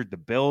has entered the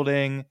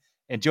building,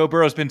 and Joe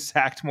Burrow's been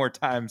sacked more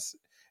times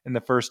in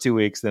the first 2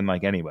 weeks than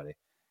anybody.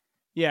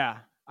 Yeah.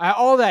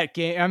 All that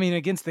game,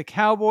 against the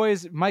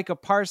Cowboys, Micah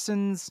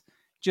Parsons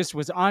just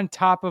was on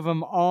top of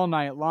him all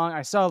night long.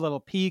 I saw a little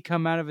pee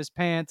come out of his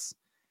pants.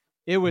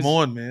 It was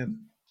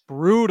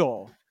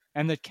brutal.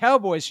 And the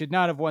Cowboys should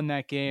not have won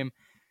that game.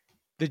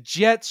 The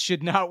Jets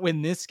should not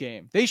win this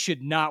game. They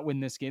should not win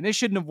this game. They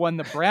shouldn't have won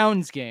the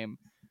Browns game.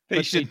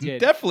 They should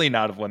definitely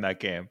not have won that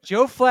game.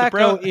 Joe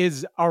Flacco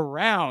is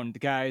around,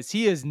 guys.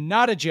 He is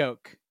not a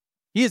joke.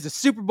 He is a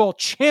Super Bowl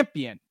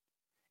champion.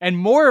 And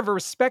more of a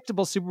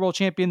respectable Super Bowl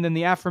champion than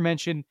the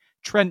aforementioned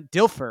Trent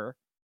Dilfer.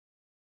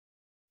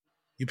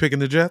 You picking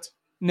the Jets?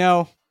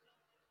 No.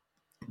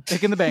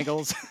 Picking the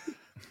Bengals.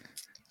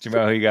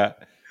 Jamal, who you got?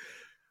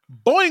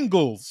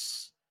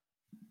 Bengals.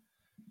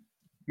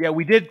 Yeah,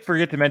 we did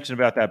forget to mention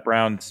about that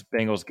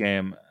Browns-Bengals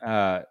game.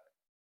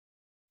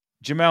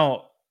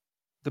 Jamal,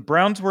 the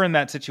Browns were in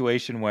that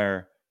situation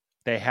where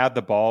they had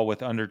the ball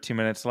with under 2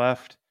 minutes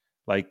left,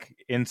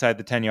 inside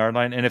the 10-yard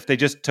line. And if they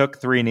just took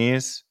 3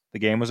 knees, the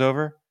game was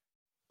over.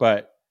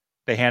 But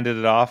they handed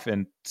it off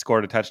and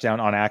scored a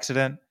touchdown on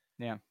accident.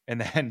 Yeah.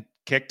 And then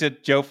kicked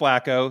it Joe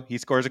Flacco. He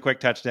scores a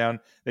quick touchdown.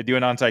 They do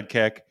an onside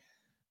kick.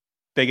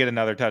 They get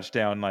another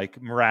touchdown,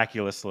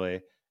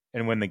 miraculously,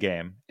 and win the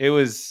game. It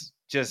was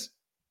just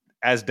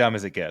as dumb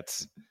as it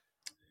gets.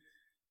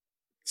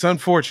 It's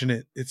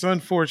unfortunate. It's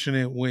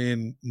unfortunate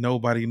when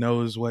nobody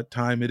knows what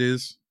time it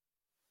is.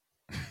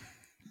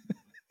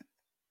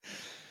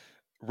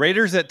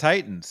 Raiders at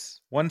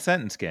Titans. 1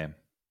 sentence game.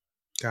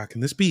 God,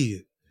 can this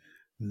be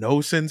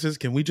no sentences?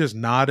 Can we just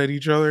nod at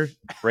each other?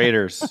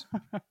 Raiders.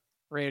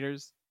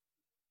 Raiders.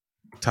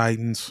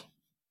 Titans.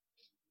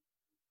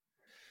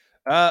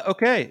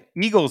 Okay.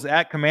 Eagles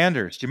at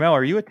Commanders. Jamel,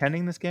 are you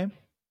attending this game?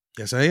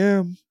 Yes, I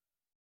am.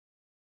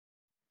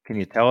 Can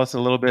you tell us a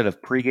little bit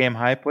of pregame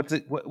hype? What do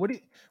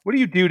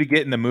you do to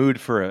get in the mood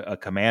for a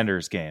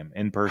Commanders game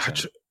in person?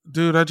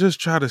 I just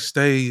try to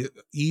stay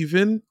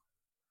even.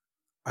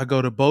 I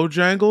go to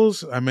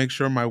Bojangles. I make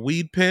sure my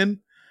weed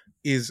pen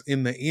is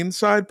in the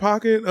inside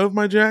pocket of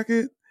my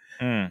jacket.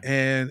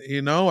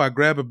 And, I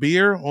grab a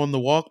beer on the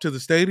walk to the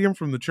stadium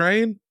from the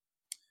train.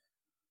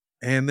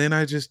 And then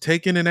I just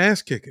take in an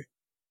ass kicking.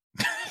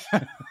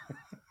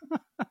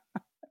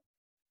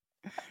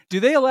 Do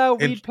they allow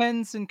weed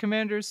pens in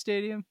Commanders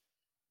Stadium?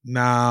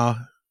 Nah,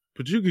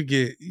 but you could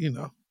get,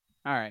 All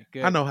right,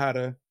 good. I know how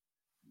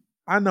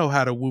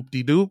to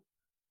whoop-de-doop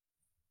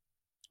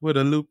with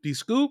a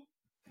loop-de-scoop.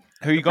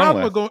 Who are you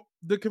going with?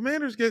 The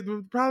Commanders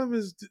the problem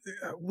is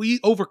we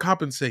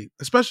overcompensate,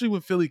 especially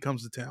when Philly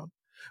comes to town.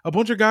 A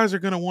bunch of guys are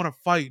going to want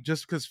to fight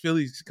just because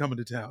Philly's coming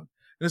to town.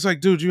 And it's like,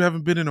 dude, you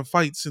haven't been in a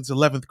fight since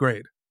 11th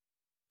grade.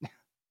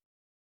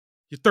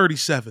 You're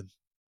 37.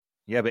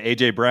 Yeah, but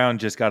A.J. Brown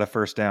just got a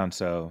first down,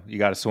 so you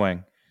got to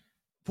swing.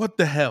 What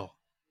the hell?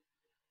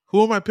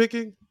 Who am I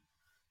picking?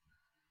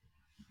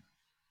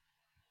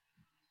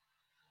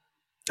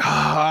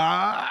 Commanders.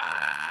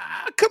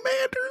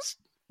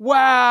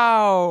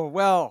 Wow.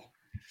 Well,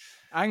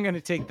 I'm going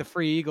to take the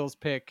free Eagles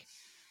pick.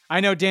 I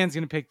know Dan's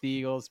going to pick the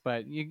Eagles,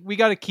 but we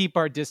got to keep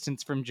our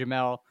distance from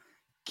Jamel.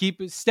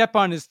 Step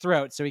on his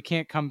throat so he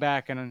can't come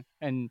back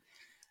and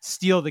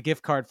steal the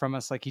gift card from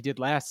us like he did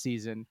last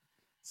season.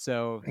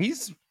 So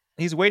he's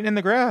waiting in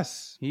the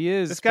grass. He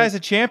is. This guy's a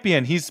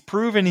champion. He's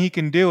proven he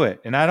can do it,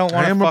 and I don't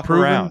want to fuck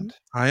around.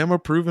 I am a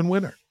proven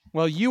winner.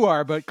 Well, you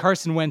are, but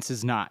Carson Wentz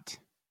is not.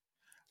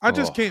 I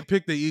just can't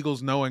pick the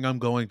Eagles knowing I'm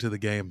going to the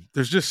game.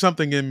 There's just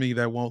something in me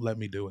that won't let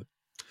me do it.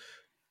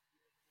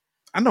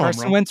 I know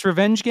Carson Wentz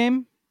revenge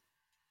game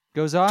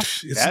goes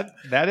off.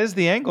 That is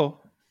the angle.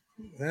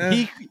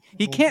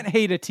 He can't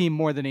hate a team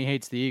more than he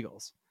hates the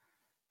Eagles.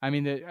 I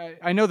mean,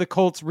 I know the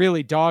Colts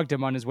really dogged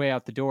him on his way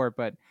out the door,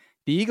 but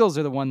the Eagles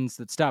are the ones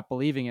that stopped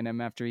believing in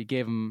him after he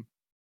gave him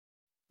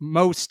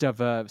most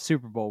of a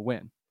Super Bowl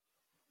win.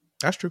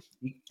 That's true.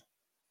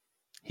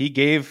 He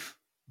gave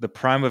the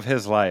prime of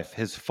his life,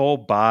 his full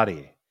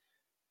body,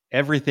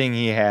 everything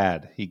he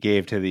had, he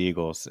gave to the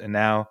Eagles. And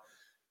now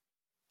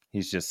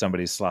he's just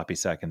somebody's sloppy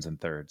seconds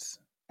and thirds.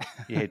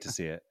 You hate to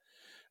see it.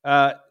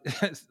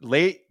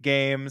 Late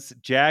games,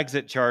 Jags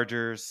at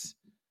Chargers.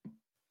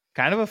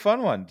 Kind of a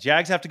fun one.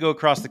 Jags have to go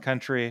across the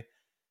country,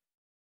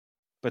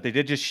 but they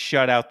did just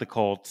shut out the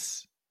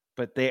Colts.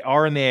 But they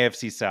are in the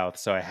AFC South,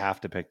 so I have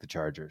to pick the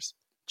Chargers.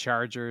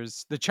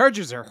 The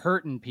Chargers are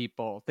hurting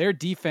people. Their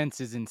defense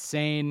is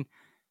insane.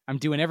 I'm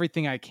doing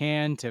everything I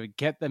can to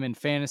get them in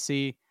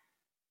fantasy.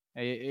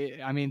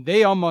 I mean,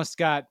 they almost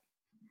got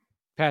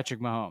Patrick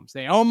Mahomes.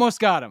 They almost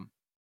got him.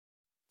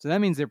 So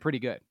that means they're pretty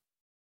good.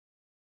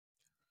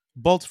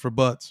 Bolts for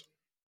butts.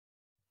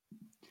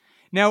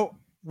 Now,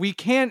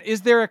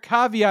 is there a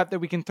caveat that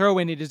we can throw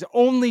in? It is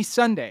only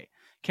Sunday.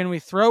 can we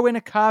throw in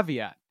a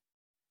caveat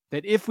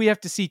that if we have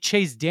to see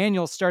Chase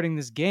Daniel starting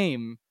this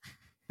game,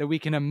 that we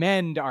can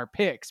amend our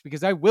picks?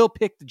 Because I will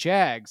pick the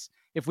Jags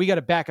if we got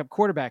a backup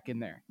quarterback in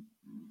there.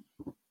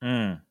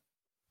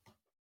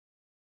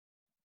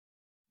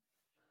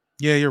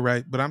 Yeah, you're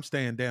right, but I'm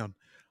staying down.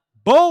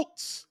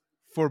 Bolts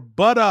for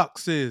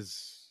buttocks.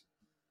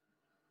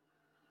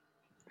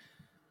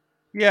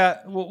 Yeah,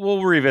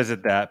 we'll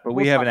revisit that, but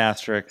we have an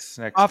asterisk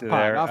next to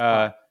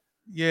there.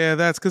 Yeah,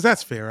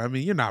 that's fair. I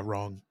mean, you're not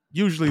wrong.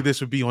 Usually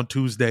this would be on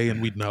Tuesday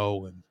and we'd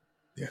know. And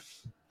yeah.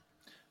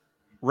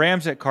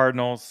 Rams at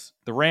Cardinals.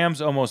 The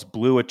Rams almost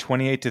blew a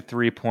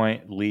 28-3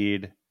 point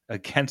lead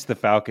against the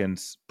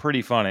Falcons.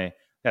 Pretty funny.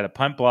 They had a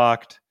punt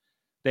blocked.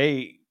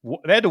 They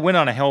had to win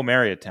on a Hail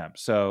Mary attempt,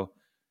 so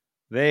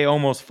they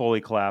almost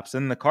fully collapsed.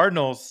 And the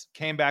Cardinals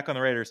came back on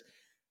the Raiders.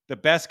 The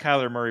best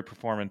Kyler Murray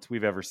performance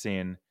we've ever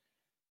seen.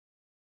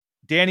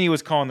 Danny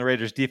was calling the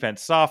Raiders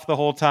defense soft the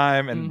whole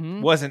time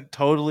and wasn't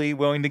totally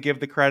willing to give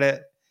the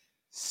credit.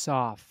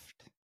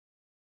 Soft.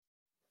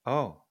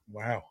 Oh,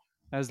 wow.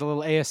 That was a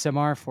little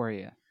ASMR for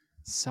you.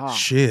 Soft.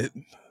 Shit.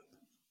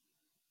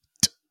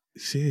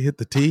 See, it hit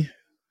the T.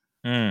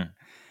 It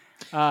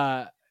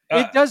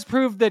does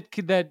prove that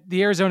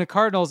the Arizona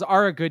Cardinals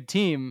are a good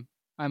team,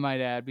 I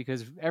might add,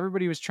 because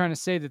everybody was trying to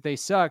say that they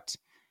sucked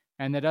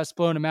and that us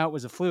blowing them out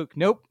was a fluke.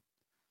 Nope.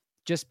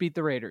 Just beat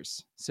the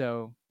Raiders.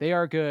 So they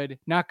are good.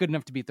 Not good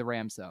enough to beat the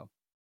Rams, though.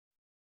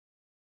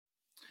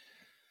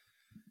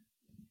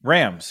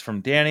 Rams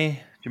from Danny.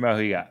 Jamal,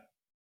 who you got?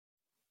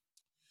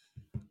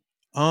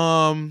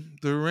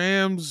 The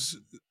Rams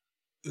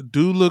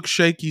do look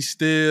shaky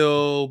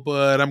still,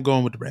 but I'm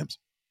going with the Rams.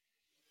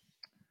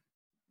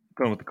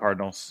 Going with the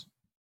Cardinals.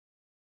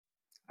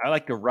 I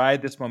like to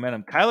ride this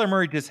momentum. Kyler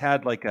Murray just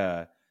had like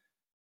a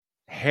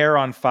hair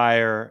on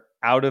fire,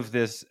 out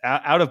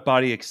of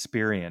body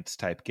experience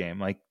type game.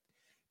 Like,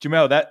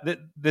 Jamel,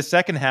 the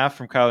second half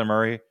from Kyler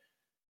Murray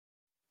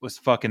was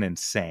fucking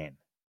insane.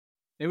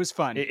 It was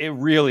fun. It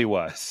really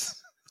was.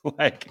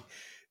 Like,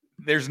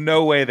 there's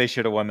no way they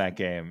should have won that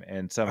game,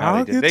 and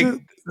somehow they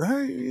did.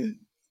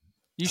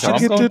 You should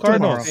have seen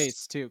Cardinals'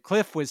 face too.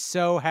 Cliff was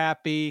so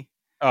happy.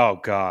 Oh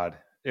God,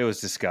 it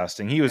was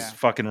disgusting. He was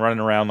fucking running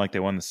around like they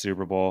won the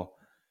Super Bowl.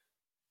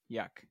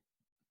 Yuck.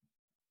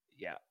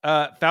 Yeah.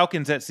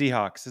 Falcons at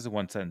Seahawks. This is a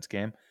one-sentence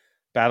game.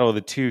 Battle of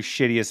the two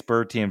shittiest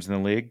bird teams in the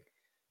league.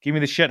 Give me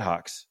the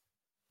Shithawks.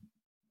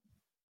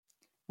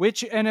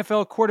 Which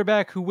NFL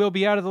quarterback who will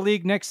be out of the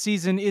league next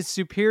season is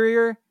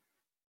superior?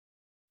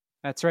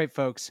 That's right,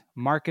 folks.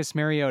 Marcus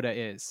Mariota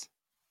is.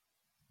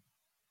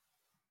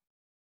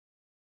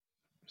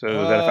 So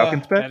is that a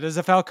Falcons bet? That is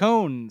a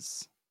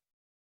Falcons.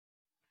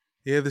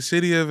 Yeah, the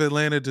city of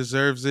Atlanta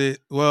deserves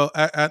it. Well,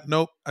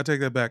 nope, I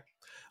take that back.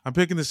 I'm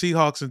picking the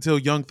Seahawks until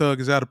Young Thug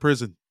is out of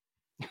prison.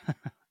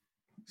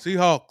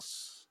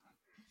 Seahawks.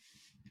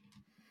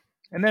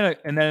 And then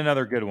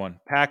another good one.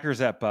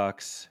 Packers at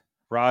Bucks.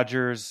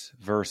 Rodgers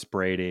versus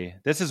Brady.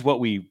 This is what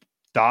we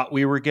thought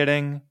we were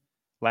getting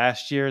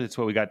last year. That's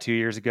what we got 2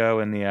 years ago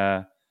in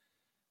the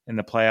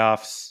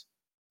playoffs.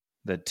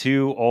 The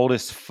two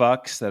oldest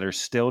fucks that are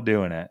still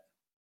doing it.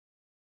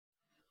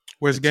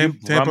 Where's the game?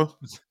 Tampa?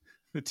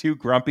 The two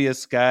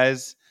grumpiest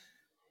guys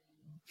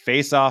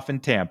face off in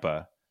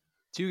Tampa.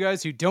 Two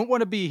guys who don't want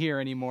to be here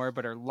anymore,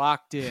 but are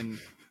locked in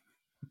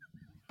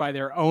by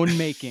their own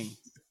making.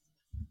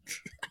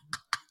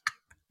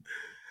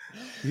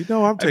 You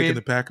know, I'm taking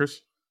the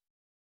Packers.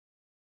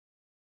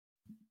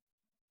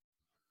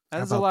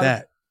 That's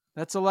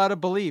a lot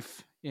of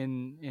belief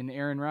in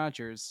Aaron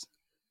Rodgers,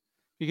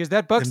 because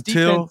that Bucs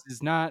defense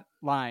is not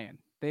lying.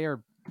 They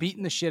are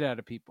beating the shit out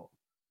of people.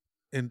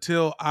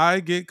 Until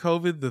I get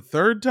COVID the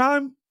third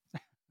time,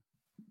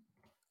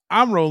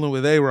 I'm rolling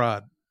with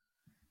A-Rod.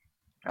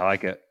 I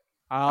like it.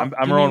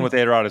 I'm rolling with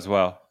A-Rod as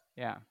well.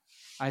 Yeah.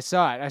 I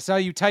saw it. I saw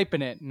you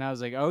typing it, and I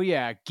was like, oh,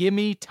 yeah,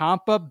 gimme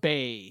Tampa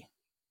Bay.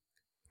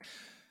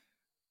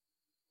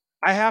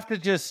 I have to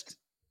just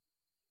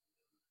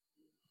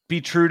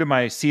be true to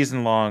my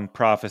season-long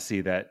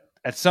prophecy that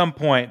at some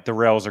point the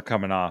rails are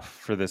coming off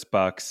for this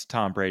Bucs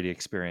Tom Brady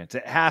experience.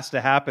 It has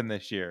to happen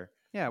this year.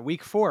 Yeah,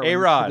 week 4.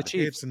 A-Rod.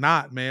 It's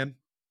not, man.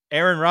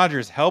 Aaron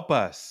Rodgers, help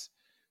us.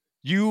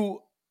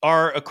 You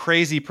are a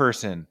crazy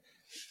person.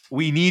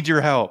 We need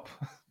your help.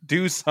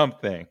 Do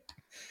something.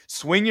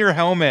 Swing your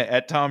helmet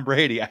at Tom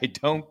Brady. I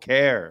don't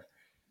care.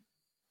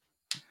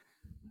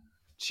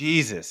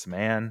 Jesus,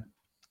 man.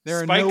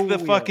 Spike the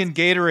fucking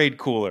Gatorade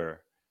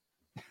cooler.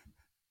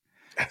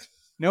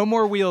 No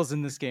more wheels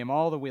in this game.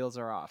 All the wheels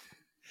are off.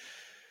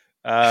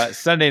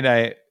 Sunday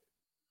night.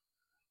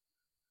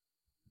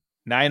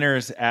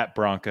 Niners at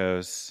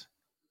Broncos.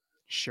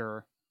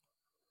 Sure.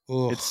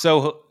 Ugh. It's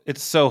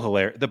so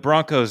hilarious. The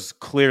Broncos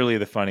clearly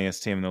the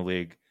funniest team in the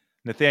league.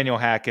 Nathaniel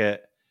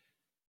Hackett.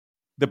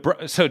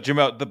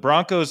 Jamel, the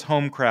Broncos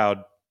home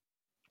crowd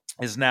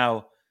is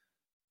now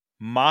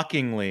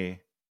mockingly,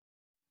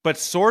 but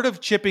sort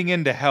of chipping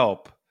in to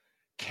help,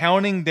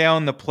 counting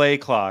down the play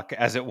clock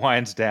as it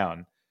winds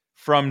down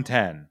from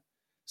 10.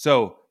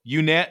 So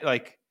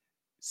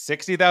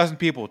 60,000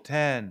 people,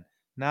 10,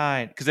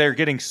 9, because they're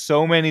getting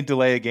so many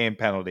delay of game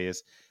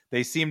penalties.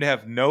 They seem to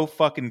have no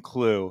fucking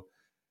clue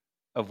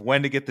of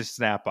when to get the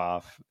snap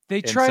off.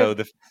 They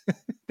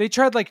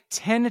tried like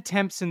 10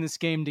 attempts in this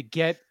game to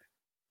get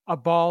a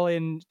ball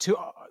in to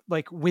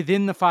like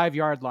within the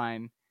 5-yard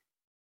line,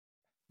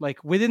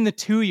 like within the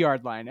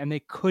 2-yard line, and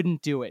they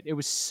couldn't do it. It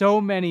was so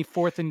many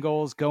 4th and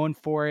goals going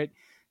for it,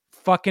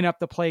 fucking up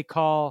the play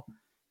call.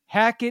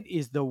 Hackett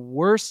is the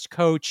worst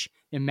coach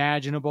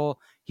imaginable.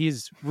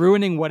 He's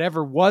ruining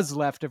whatever was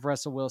left of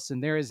Russell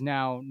Wilson. There is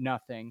now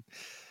nothing.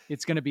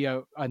 It's going to be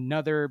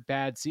another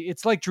bad season.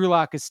 It's like Drew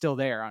Lock is still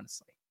there,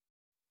 honestly.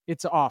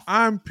 It's awful.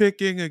 I'm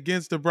picking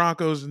against the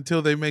Broncos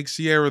until they make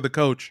Sierra the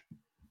coach.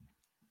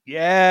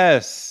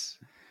 Yes.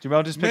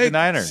 Jamel just picked the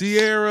Niners.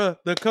 Sierra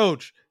the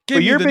coach. Give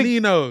me the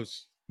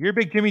Ninos. You're a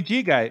big Jimmy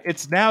G guy.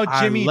 It's now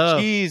Jimmy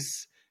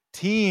G's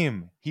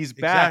team. He's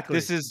back.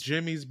 Exactly.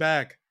 Jimmy's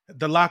back.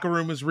 The locker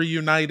room is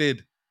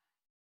reunited.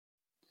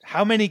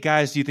 How many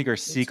guys do you think are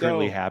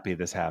secretly happy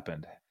this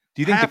happened?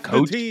 Do you think Half the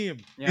coach? The team.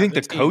 Do you think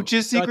the coach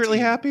is secretly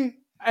happy?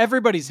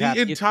 Everybody's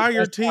happy. The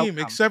entire team,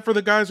 except for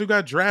the guys who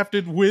got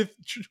drafted with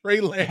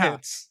Trey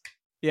Lance.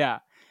 Yeah.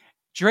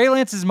 Trey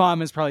Lance's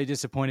mom is probably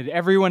disappointed.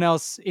 Everyone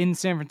else in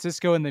San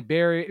Francisco and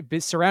the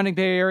surrounding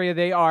Bay Area,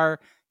 they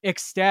are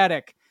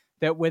ecstatic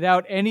that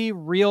without any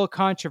real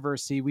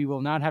controversy, we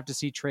will not have to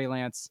see Trey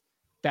Lance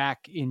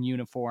back in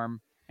uniform,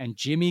 and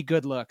Jimmy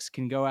Goodlooks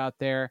can go out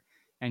there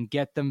and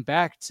get them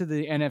back to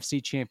the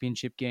NFC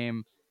Championship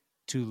game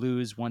to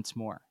lose once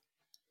more.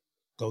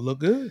 Go look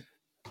good.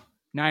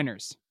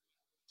 Niners.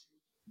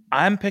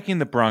 I'm picking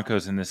the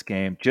Broncos in this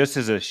game just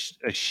as a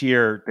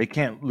sheer, they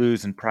can't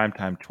lose in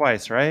primetime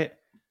twice, right?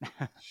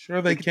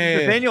 Sure they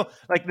can.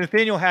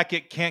 Nathaniel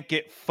Hackett can't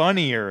get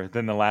funnier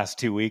than the last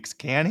 2 weeks,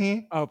 can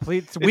he? Oh,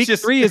 please. Week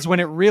 3 is when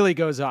it really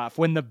goes off,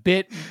 when the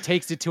bit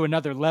takes it to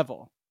another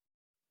level.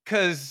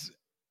 Because,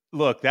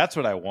 look, that's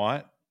what I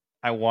want.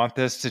 I want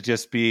this to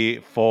just be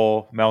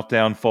full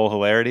meltdown, full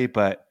hilarity,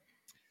 but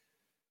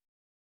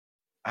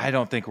I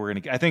don't think we're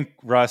going to. I think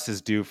Russ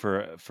is due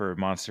for a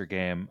monster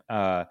game.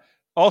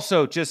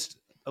 Also, just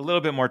a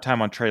little bit more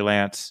time on Trey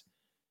Lance.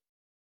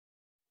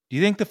 Do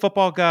you think the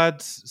football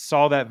gods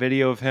saw that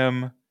video of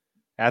him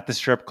at the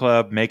strip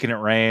club making it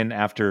rain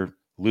after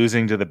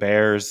losing to the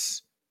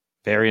Bears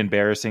very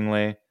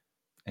embarrassingly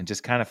and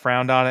just kind of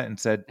frowned on it and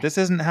said, this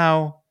isn't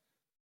how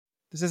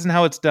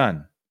it's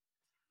done?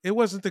 It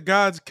wasn't the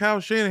gods. Kyle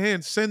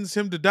Shanahan sends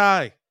him to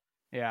die.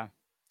 Yeah.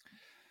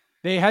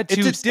 They had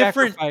to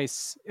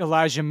sacrifice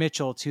Elijah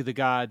Mitchell to the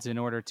gods in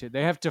order to.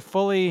 They have to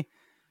fully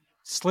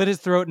slit his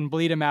throat and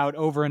bleed him out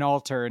over an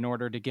altar in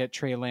order to get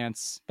Trey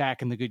Lance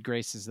back in the good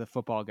graces of the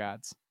football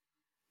gods.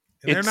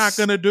 They're not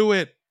going to do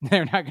it.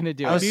 They're not going to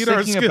do it. I need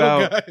our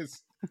skill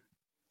guys.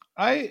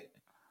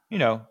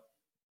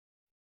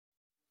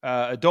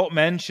 Adult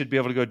men should be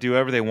able to go do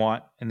whatever they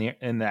want in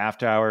the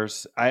after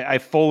hours. I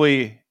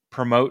fully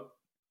promote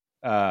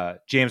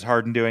James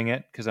Harden doing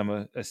it because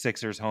I'm a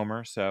Sixers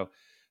homer. So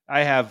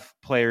I have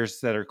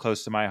players that are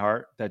close to my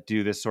heart that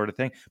do this sort of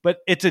thing, but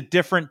it's a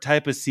different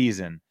type of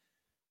season.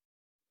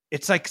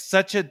 It's like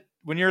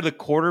when you're the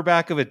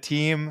quarterback of a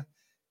team,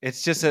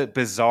 it's just a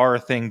bizarre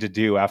thing to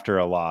do after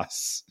a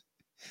loss.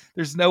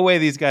 There's no way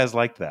these guys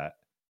like that.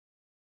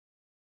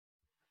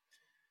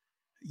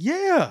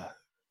 Yeah.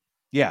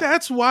 Yeah.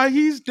 That's why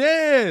he's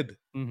dead.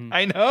 Mm-hmm.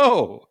 I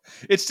know.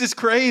 It's just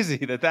crazy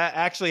that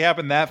actually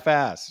happened that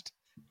fast.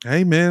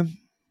 Hey, man.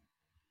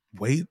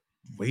 Wait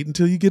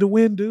until you get a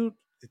win, dude.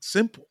 It's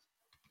simple.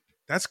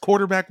 That's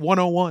quarterback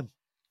 101.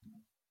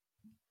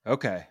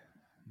 Okay.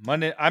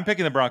 Monday, I'm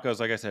picking the Broncos,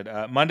 like I said.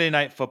 Monday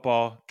Night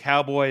Football,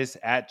 Cowboys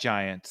at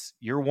Giants.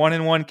 Your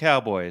 1-1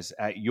 Cowboys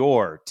at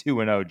your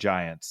 2-0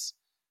 Giants.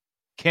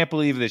 Can't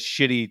believe this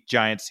shitty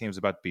Giants team's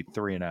about to be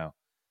 3-0.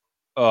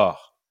 Ugh.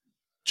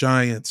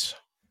 Giants.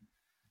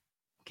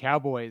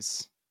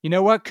 Cowboys. You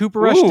know what? Cooper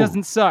Rush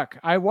doesn't suck.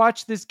 I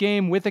watched this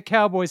game with a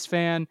Cowboys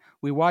fan.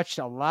 We watched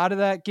a lot of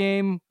that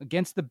game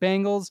against the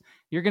Bengals.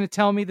 You're going to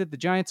tell me that the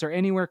Giants are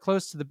anywhere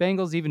close to the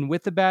Bengals, even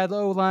with the bad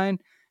O-line?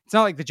 It's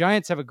not like the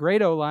Giants have a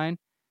great O-line.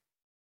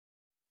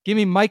 Give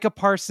me Micah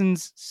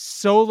Parsons'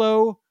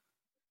 solo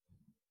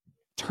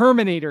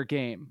Terminator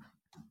game.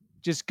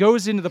 Just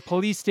goes into the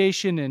police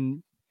station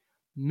and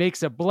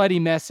makes a bloody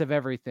mess of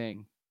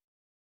everything.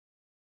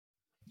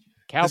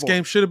 Cowboys. This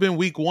game should have been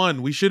week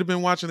 1. We should have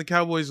been watching the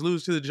Cowboys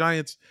lose to the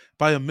Giants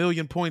by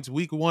 1,000,000 points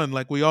week 1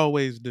 like we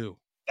always do.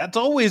 That's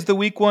always the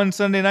week 1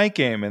 Sunday night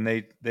game, and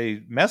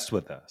they messed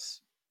with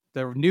us.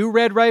 The new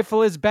Red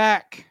Rifle is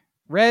back.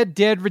 Red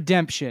Dead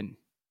Redemption.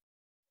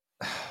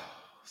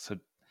 So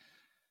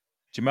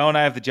Jamel and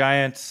I have the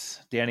Giants.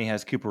 Danny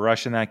has Cooper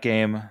Rush in that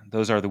game.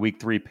 Those are the week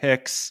 3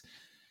 picks.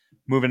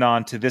 Moving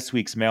on to this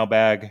week's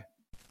mailbag.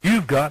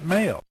 You've got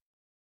mail.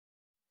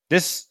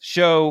 This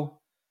show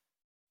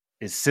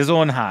is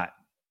sizzling hot,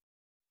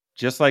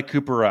 just like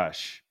Cooper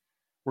Rush.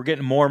 We're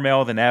getting more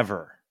mail than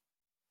ever.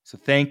 So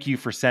thank you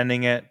for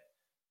sending it.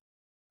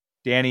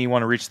 Danny, you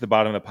want to reach to the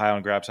bottom of the pile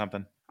and grab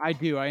something? I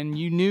do. And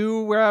you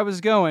knew where I was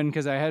going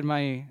because I had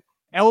my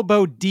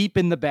elbow deep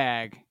in the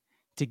bag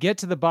to get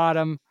to the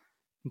bottom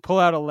and pull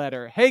out a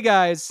letter. Hey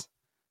guys,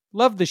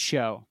 love the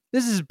show.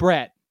 This is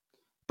Brett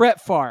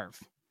Favre.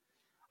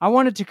 I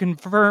wanted to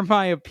confirm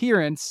my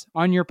appearance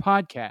on your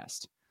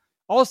podcast.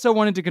 Also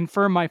wanted to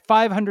confirm my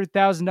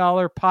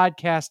 $500,000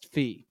 podcast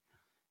fee.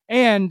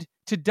 And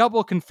to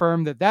double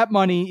confirm that that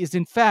money is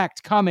in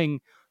fact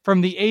coming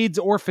from the AIDS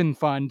Orphan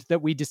Fund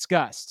that we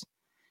discussed.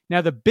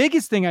 Now, the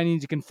biggest thing I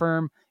need to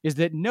confirm is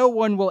that no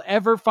one will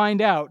ever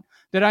find out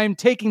that I am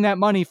taking that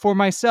money for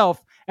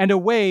myself and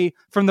away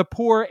from the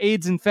poor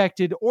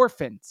AIDS-infected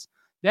orphans.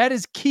 That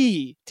is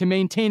key to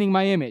maintaining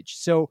my image.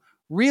 So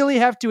really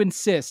have to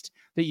insist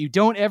that you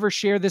don't ever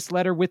share this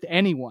letter with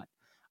anyone.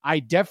 I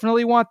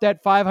definitely want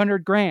that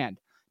 $500,000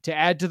 to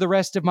add to the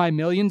rest of my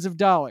millions of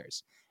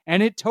dollars.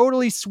 And it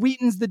totally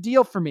sweetens the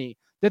deal for me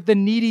that the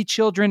needy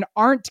children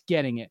aren't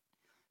getting it.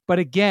 But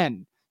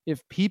again,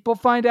 if people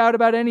find out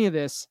about any of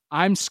this,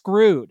 I'm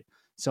screwed.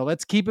 So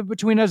let's keep it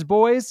between us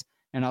boys,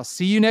 and I'll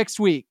see you next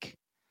week.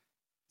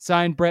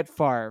 Signed, Brett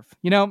Favre.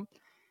 You know,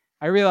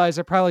 I realize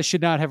I probably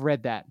should not have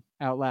read that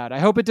out loud. I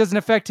hope it doesn't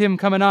affect him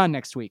coming on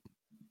next week.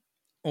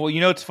 Well,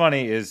 you know what's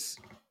funny is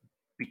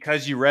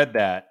because you read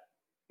that,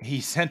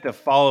 he sent a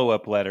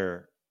follow-up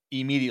letter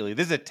immediately.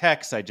 This is a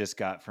text I just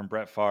got from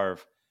Brett Favre.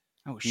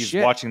 Oh, He's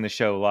shit. watching the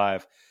show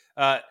live.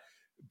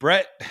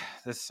 Brett,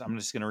 I'm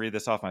just going to read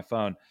this off my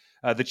phone.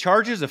 The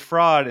charges of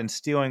fraud and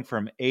stealing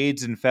from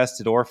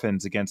AIDS-infested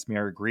orphans against me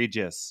are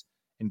egregious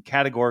and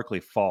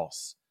categorically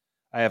false.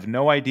 I have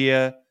no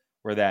idea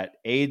where that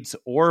AIDS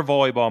or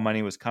volleyball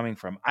money was coming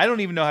from. I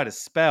don't even know how to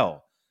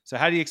spell. So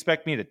how do you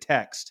expect me to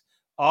text?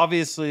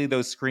 Obviously,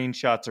 those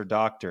screenshots are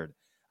doctored.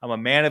 I'm a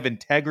man of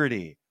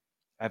integrity.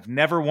 I've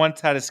never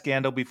once had a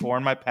scandal before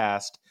in my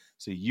past,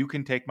 so you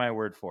can take my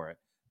word for it.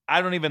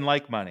 I don't even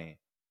like money.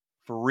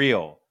 For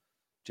real.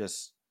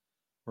 Just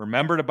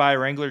remember to buy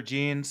Wrangler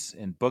jeans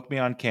and book me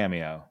on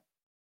Cameo.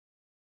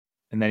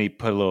 And then he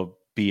put a little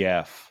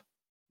BF.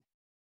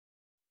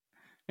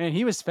 Man,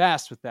 he was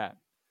fast with that.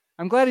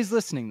 I'm glad he's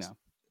listening, though.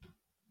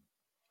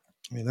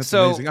 I mean, that's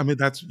amazing. I mean,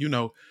 that's,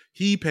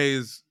 he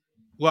pays.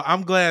 Well,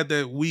 I'm glad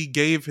that we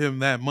gave him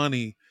that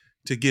money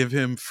to give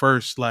him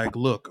first,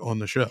 look on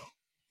the show,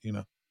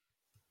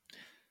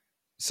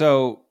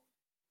 So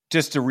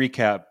just to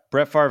recap,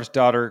 Brett Favre's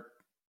daughter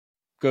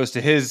goes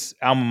to his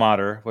alma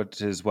mater,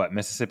 which is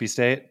Mississippi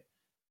State?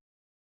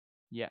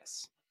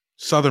 Yes.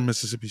 Southern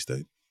Mississippi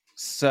State.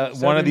 So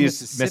one of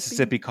these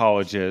Mississippi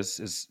colleges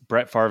is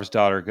Brett Favre's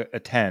daughter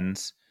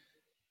attends.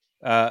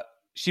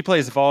 She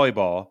plays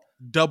volleyball.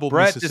 Double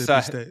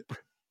Mississippi State.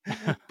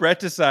 Brett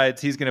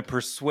decides he's going to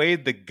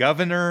persuade the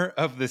governor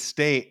of the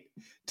state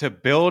to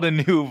build a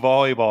new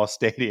volleyball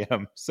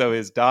stadium so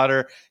his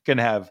daughter can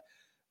have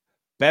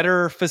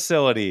better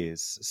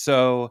facilities.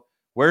 So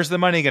where's the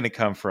money going to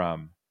come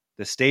from?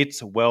 The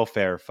state's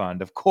welfare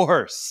fund, of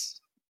course.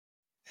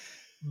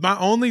 My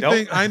only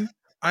thing,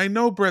 I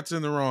know Brett's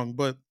in the wrong,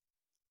 but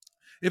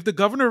if the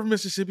governor of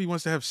Mississippi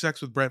wants to have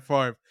sex with Brett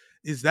Favre,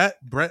 is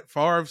that Brett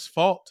Favre's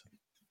fault?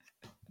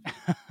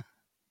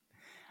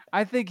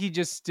 I think he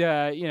just,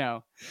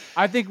 I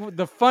think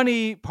the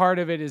funny part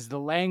of it is the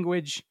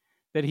language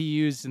that he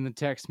used in the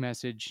text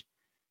message,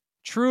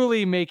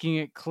 truly making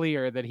it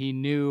clear that he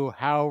knew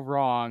how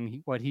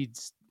wrong what he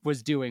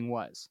was doing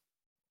was.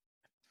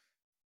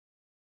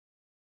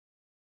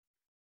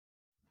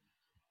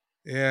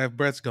 Yeah,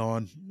 Brett's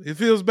gone. It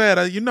feels bad.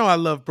 I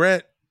love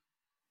Brett.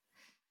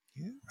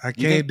 I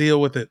can't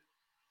deal with it.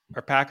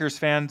 Are Packers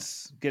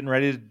fans getting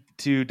ready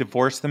to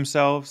divorce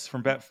themselves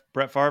from Brett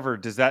Favre, or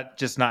does that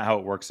just not how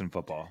it works in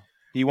football?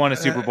 He won a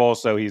Super Bowl,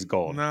 so he's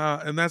gold.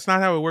 Nah, and that's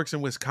not how it works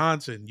in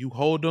Wisconsin. You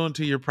hold on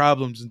to your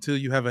problems until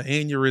you have an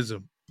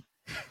aneurysm.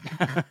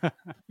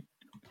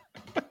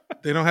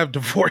 They don't have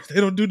divorce.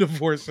 They don't do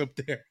divorce up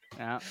there.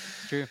 Yeah,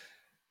 true.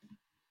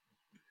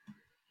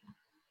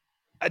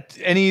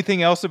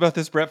 Anything else about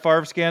this Brett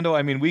Favre scandal?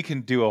 I mean, we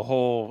can do a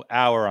whole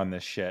hour on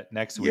this shit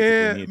next week.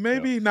 Yeah, if we need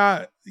maybe to.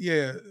 not.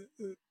 Yeah,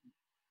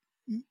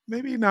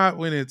 maybe not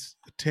when it's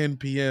 10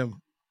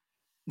 p.m.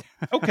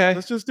 Okay,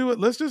 let's just do it.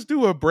 Let's just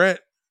do a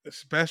Brett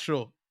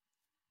special.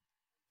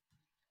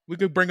 We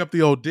could bring up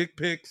the old dick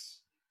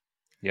pics.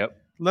 Yep.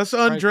 Let's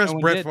undress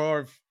Brett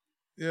Favre.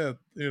 Yeah,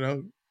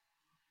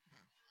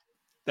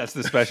 That's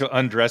the special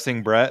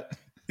undressing Brett.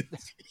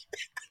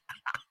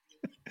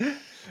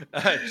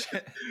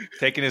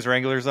 Taking his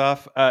Wranglers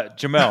off.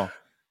 Jamel,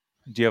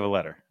 do you have a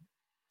letter?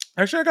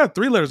 Actually, I got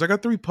 3 letters. I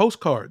got 3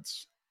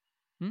 postcards.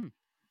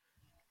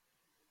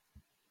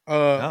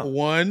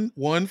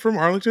 One from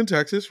Arlington,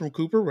 Texas, from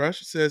Cooper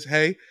Rush. It says,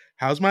 "Hey,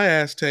 how's my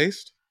ass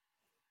taste?"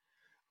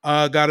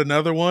 Got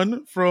another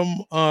one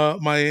from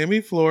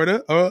Miami,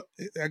 Florida.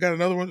 I got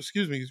another one.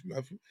 Excuse me.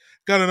 I've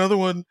got another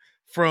one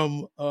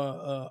from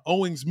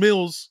Owings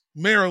Mills,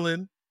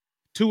 Maryland.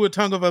 Tua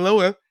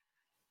Tagovailoa.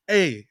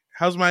 Hey,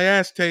 how's my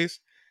ass taste?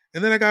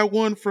 And then I got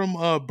one from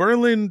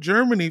Berlin,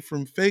 Germany,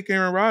 from fake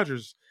Aaron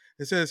Rodgers.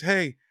 It says,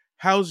 "Hey,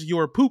 how's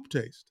your poop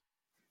taste?"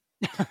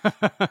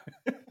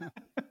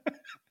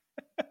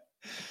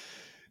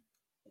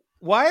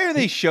 Why are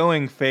they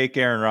showing fake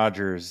Aaron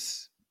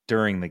Rodgers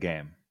during the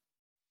game?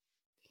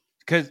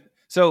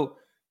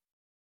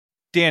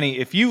 Danny,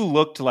 if you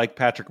looked like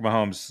Patrick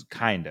Mahomes,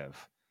 kind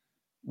of,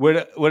 would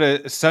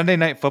a Sunday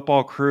Night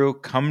Football crew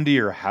come to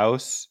your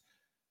house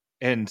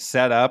and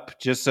set up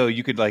just so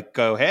you could like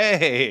go,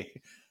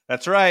 hey,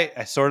 that's right,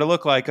 I sort of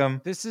look like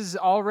him? This is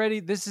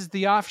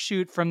the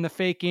offshoot from the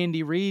fake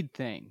Andy Reid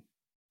thing.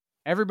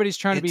 Everybody's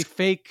trying to be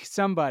fake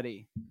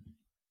somebody.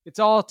 It's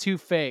all too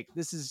fake.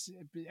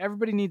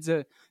 Everybody needs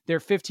their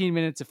 15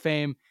 minutes of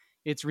fame.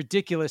 It's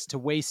ridiculous to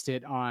waste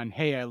it on,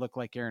 hey, I look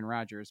like Aaron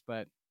Rodgers,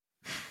 but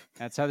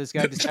that's how this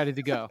guy decided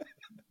to go.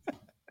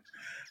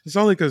 It's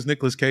only because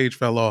Nicolas Cage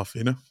fell off,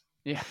 you know?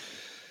 Yeah.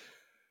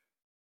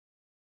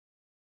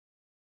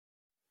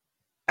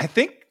 I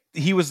think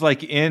he was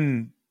like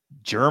in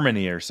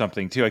Germany or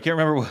something too. I can't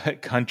remember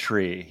what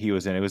country he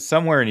was in. It was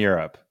somewhere in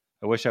Europe.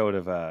 I wish I would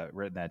have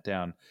written that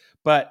down.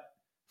 But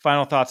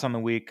final thoughts on the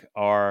week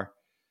are,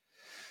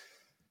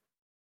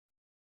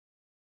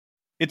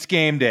 it's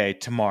game day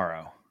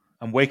tomorrow.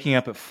 I'm waking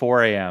up at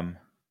 4 a.m.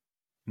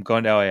 I'm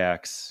going to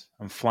LAX.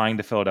 I'm flying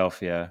to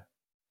Philadelphia,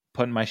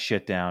 putting my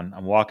shit down.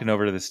 I'm walking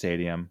over to the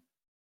stadium,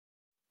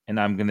 and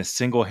I'm going to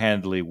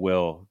single-handedly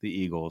will the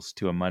Eagles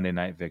to a Monday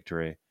night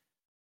victory.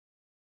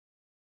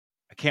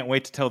 I can't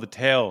wait to tell the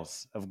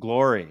tales of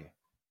glory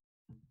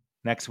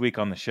next week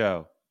on the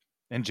show.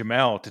 And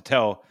Jamel to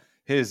tell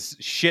his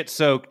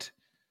shit-soaked,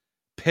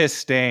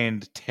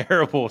 piss-stained,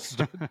 terrible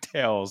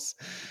tales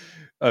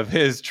of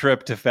his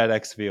trip to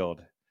FedEx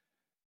Field.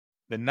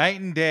 The night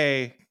and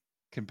day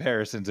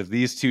comparisons of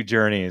these two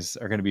journeys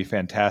are going to be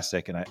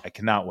fantastic, and I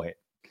cannot wait.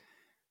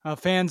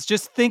 Fans,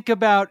 just think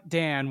about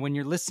Dan when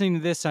you're listening to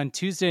this on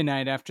Tuesday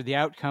night after the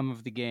outcome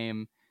of the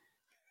game.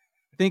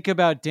 Think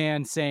about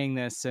Dan saying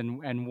this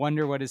and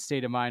wonder what his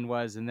state of mind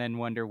was, and then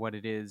wonder what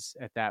it is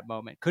at that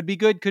moment. Could be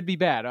good, could be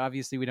bad.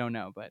 Obviously, we don't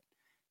know, but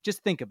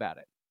just think about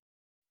it.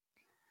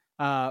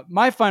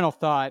 My final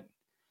thought,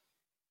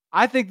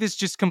 I think this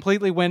just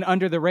completely went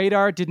under the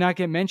radar, did not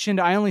get mentioned.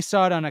 I only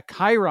saw it on a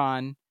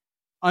Chyron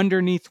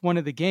underneath one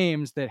of the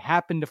games that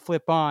happened to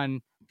flip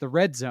on the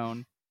red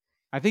zone.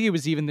 I think it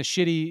was even the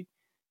shitty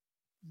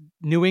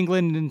New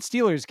England and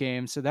Steelers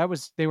game. So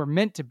they were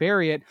meant to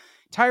bury it.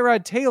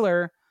 Tyrod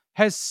Taylor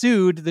has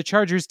sued the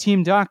Chargers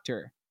team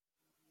doctor.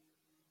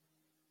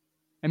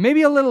 And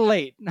maybe a little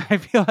late. I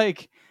feel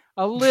like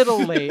a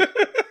little late.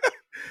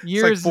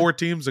 It's like 4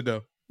 teams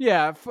ago.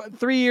 Yeah,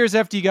 3 years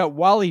after you got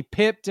Wally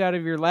pipped out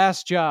of your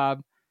last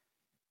job,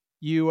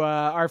 you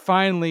are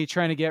finally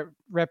trying to get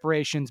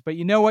reparations. But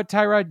you know what,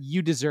 Tyrod?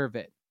 You deserve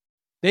it.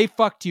 They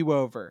fucked you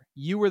over.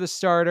 You were the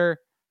starter.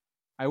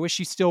 I wish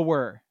you still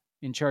were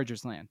in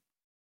Chargers land.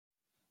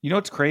 You know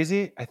what's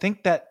crazy? I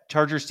think that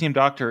Chargers team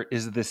doctor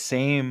is the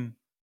same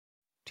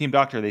team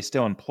doctor they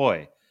still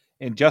employ.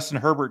 And Justin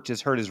Herbert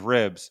just hurt his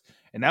ribs.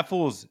 And that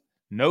fool's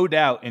no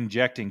doubt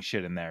injecting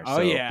shit in there. Oh,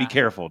 so yeah. Be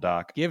careful,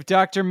 Doc. Give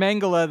Dr.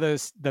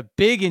 Mengele the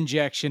big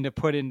injection to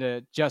put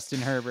into Justin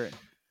Herbert.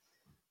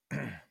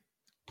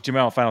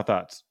 Jamel, final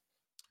thoughts.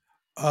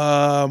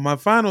 My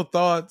final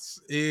thoughts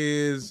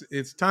is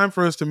it's time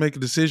for us to make a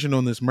decision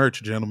on this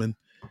merch, gentlemen.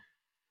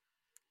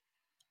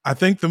 I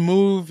think the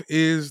move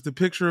is the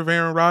picture of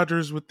Aaron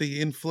Rodgers with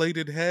the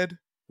inflated head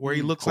where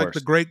he looks like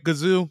the Great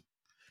Gazoo.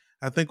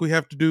 I think we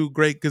have to do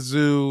Great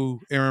Gazoo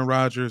Aaron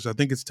Rodgers. I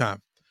think it's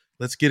time.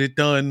 Let's get it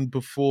done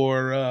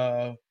before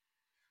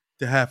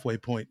the halfway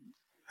point.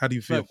 How do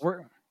you feel?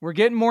 Look, we're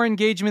getting more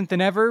engagement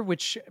than ever,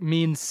 which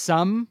means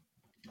some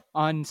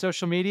on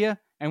social media,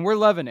 and we're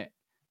loving it.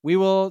 We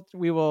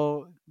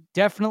will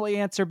definitely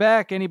answer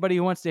back anybody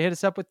who wants to hit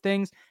us up with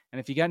things. And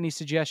if you got any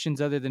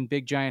suggestions other than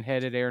big giant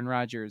headed Aaron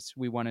Rodgers,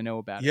 we want to know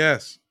about it.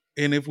 Yes.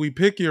 And if we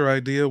pick your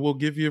idea, we'll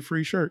give you a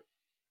free shirt.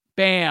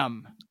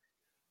 Bam.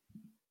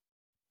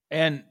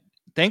 And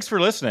thanks for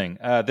listening.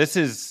 This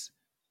is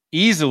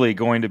easily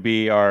going to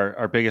be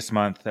our biggest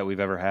month that we've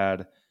ever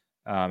had.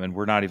 And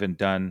we're not even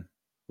done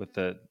with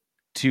the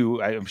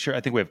two. I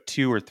think we have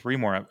 2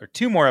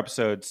 more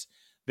episodes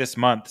this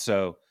month.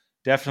 So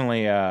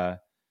definitely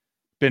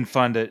been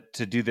fun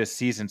to do this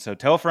season. So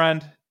tell a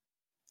friend.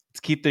 Let's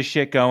keep this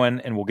shit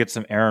going, and we'll get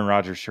some Aaron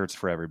Rodgers shirts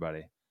for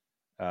everybody.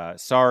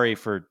 Sorry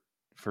for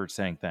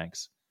saying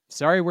thanks.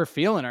 Sorry we're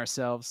feeling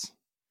ourselves.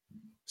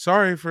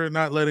 Sorry for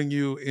not letting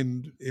you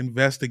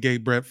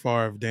investigate Brett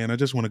Favre, Dan. I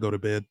just want to go to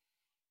bed.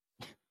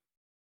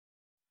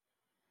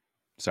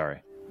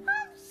 Sorry.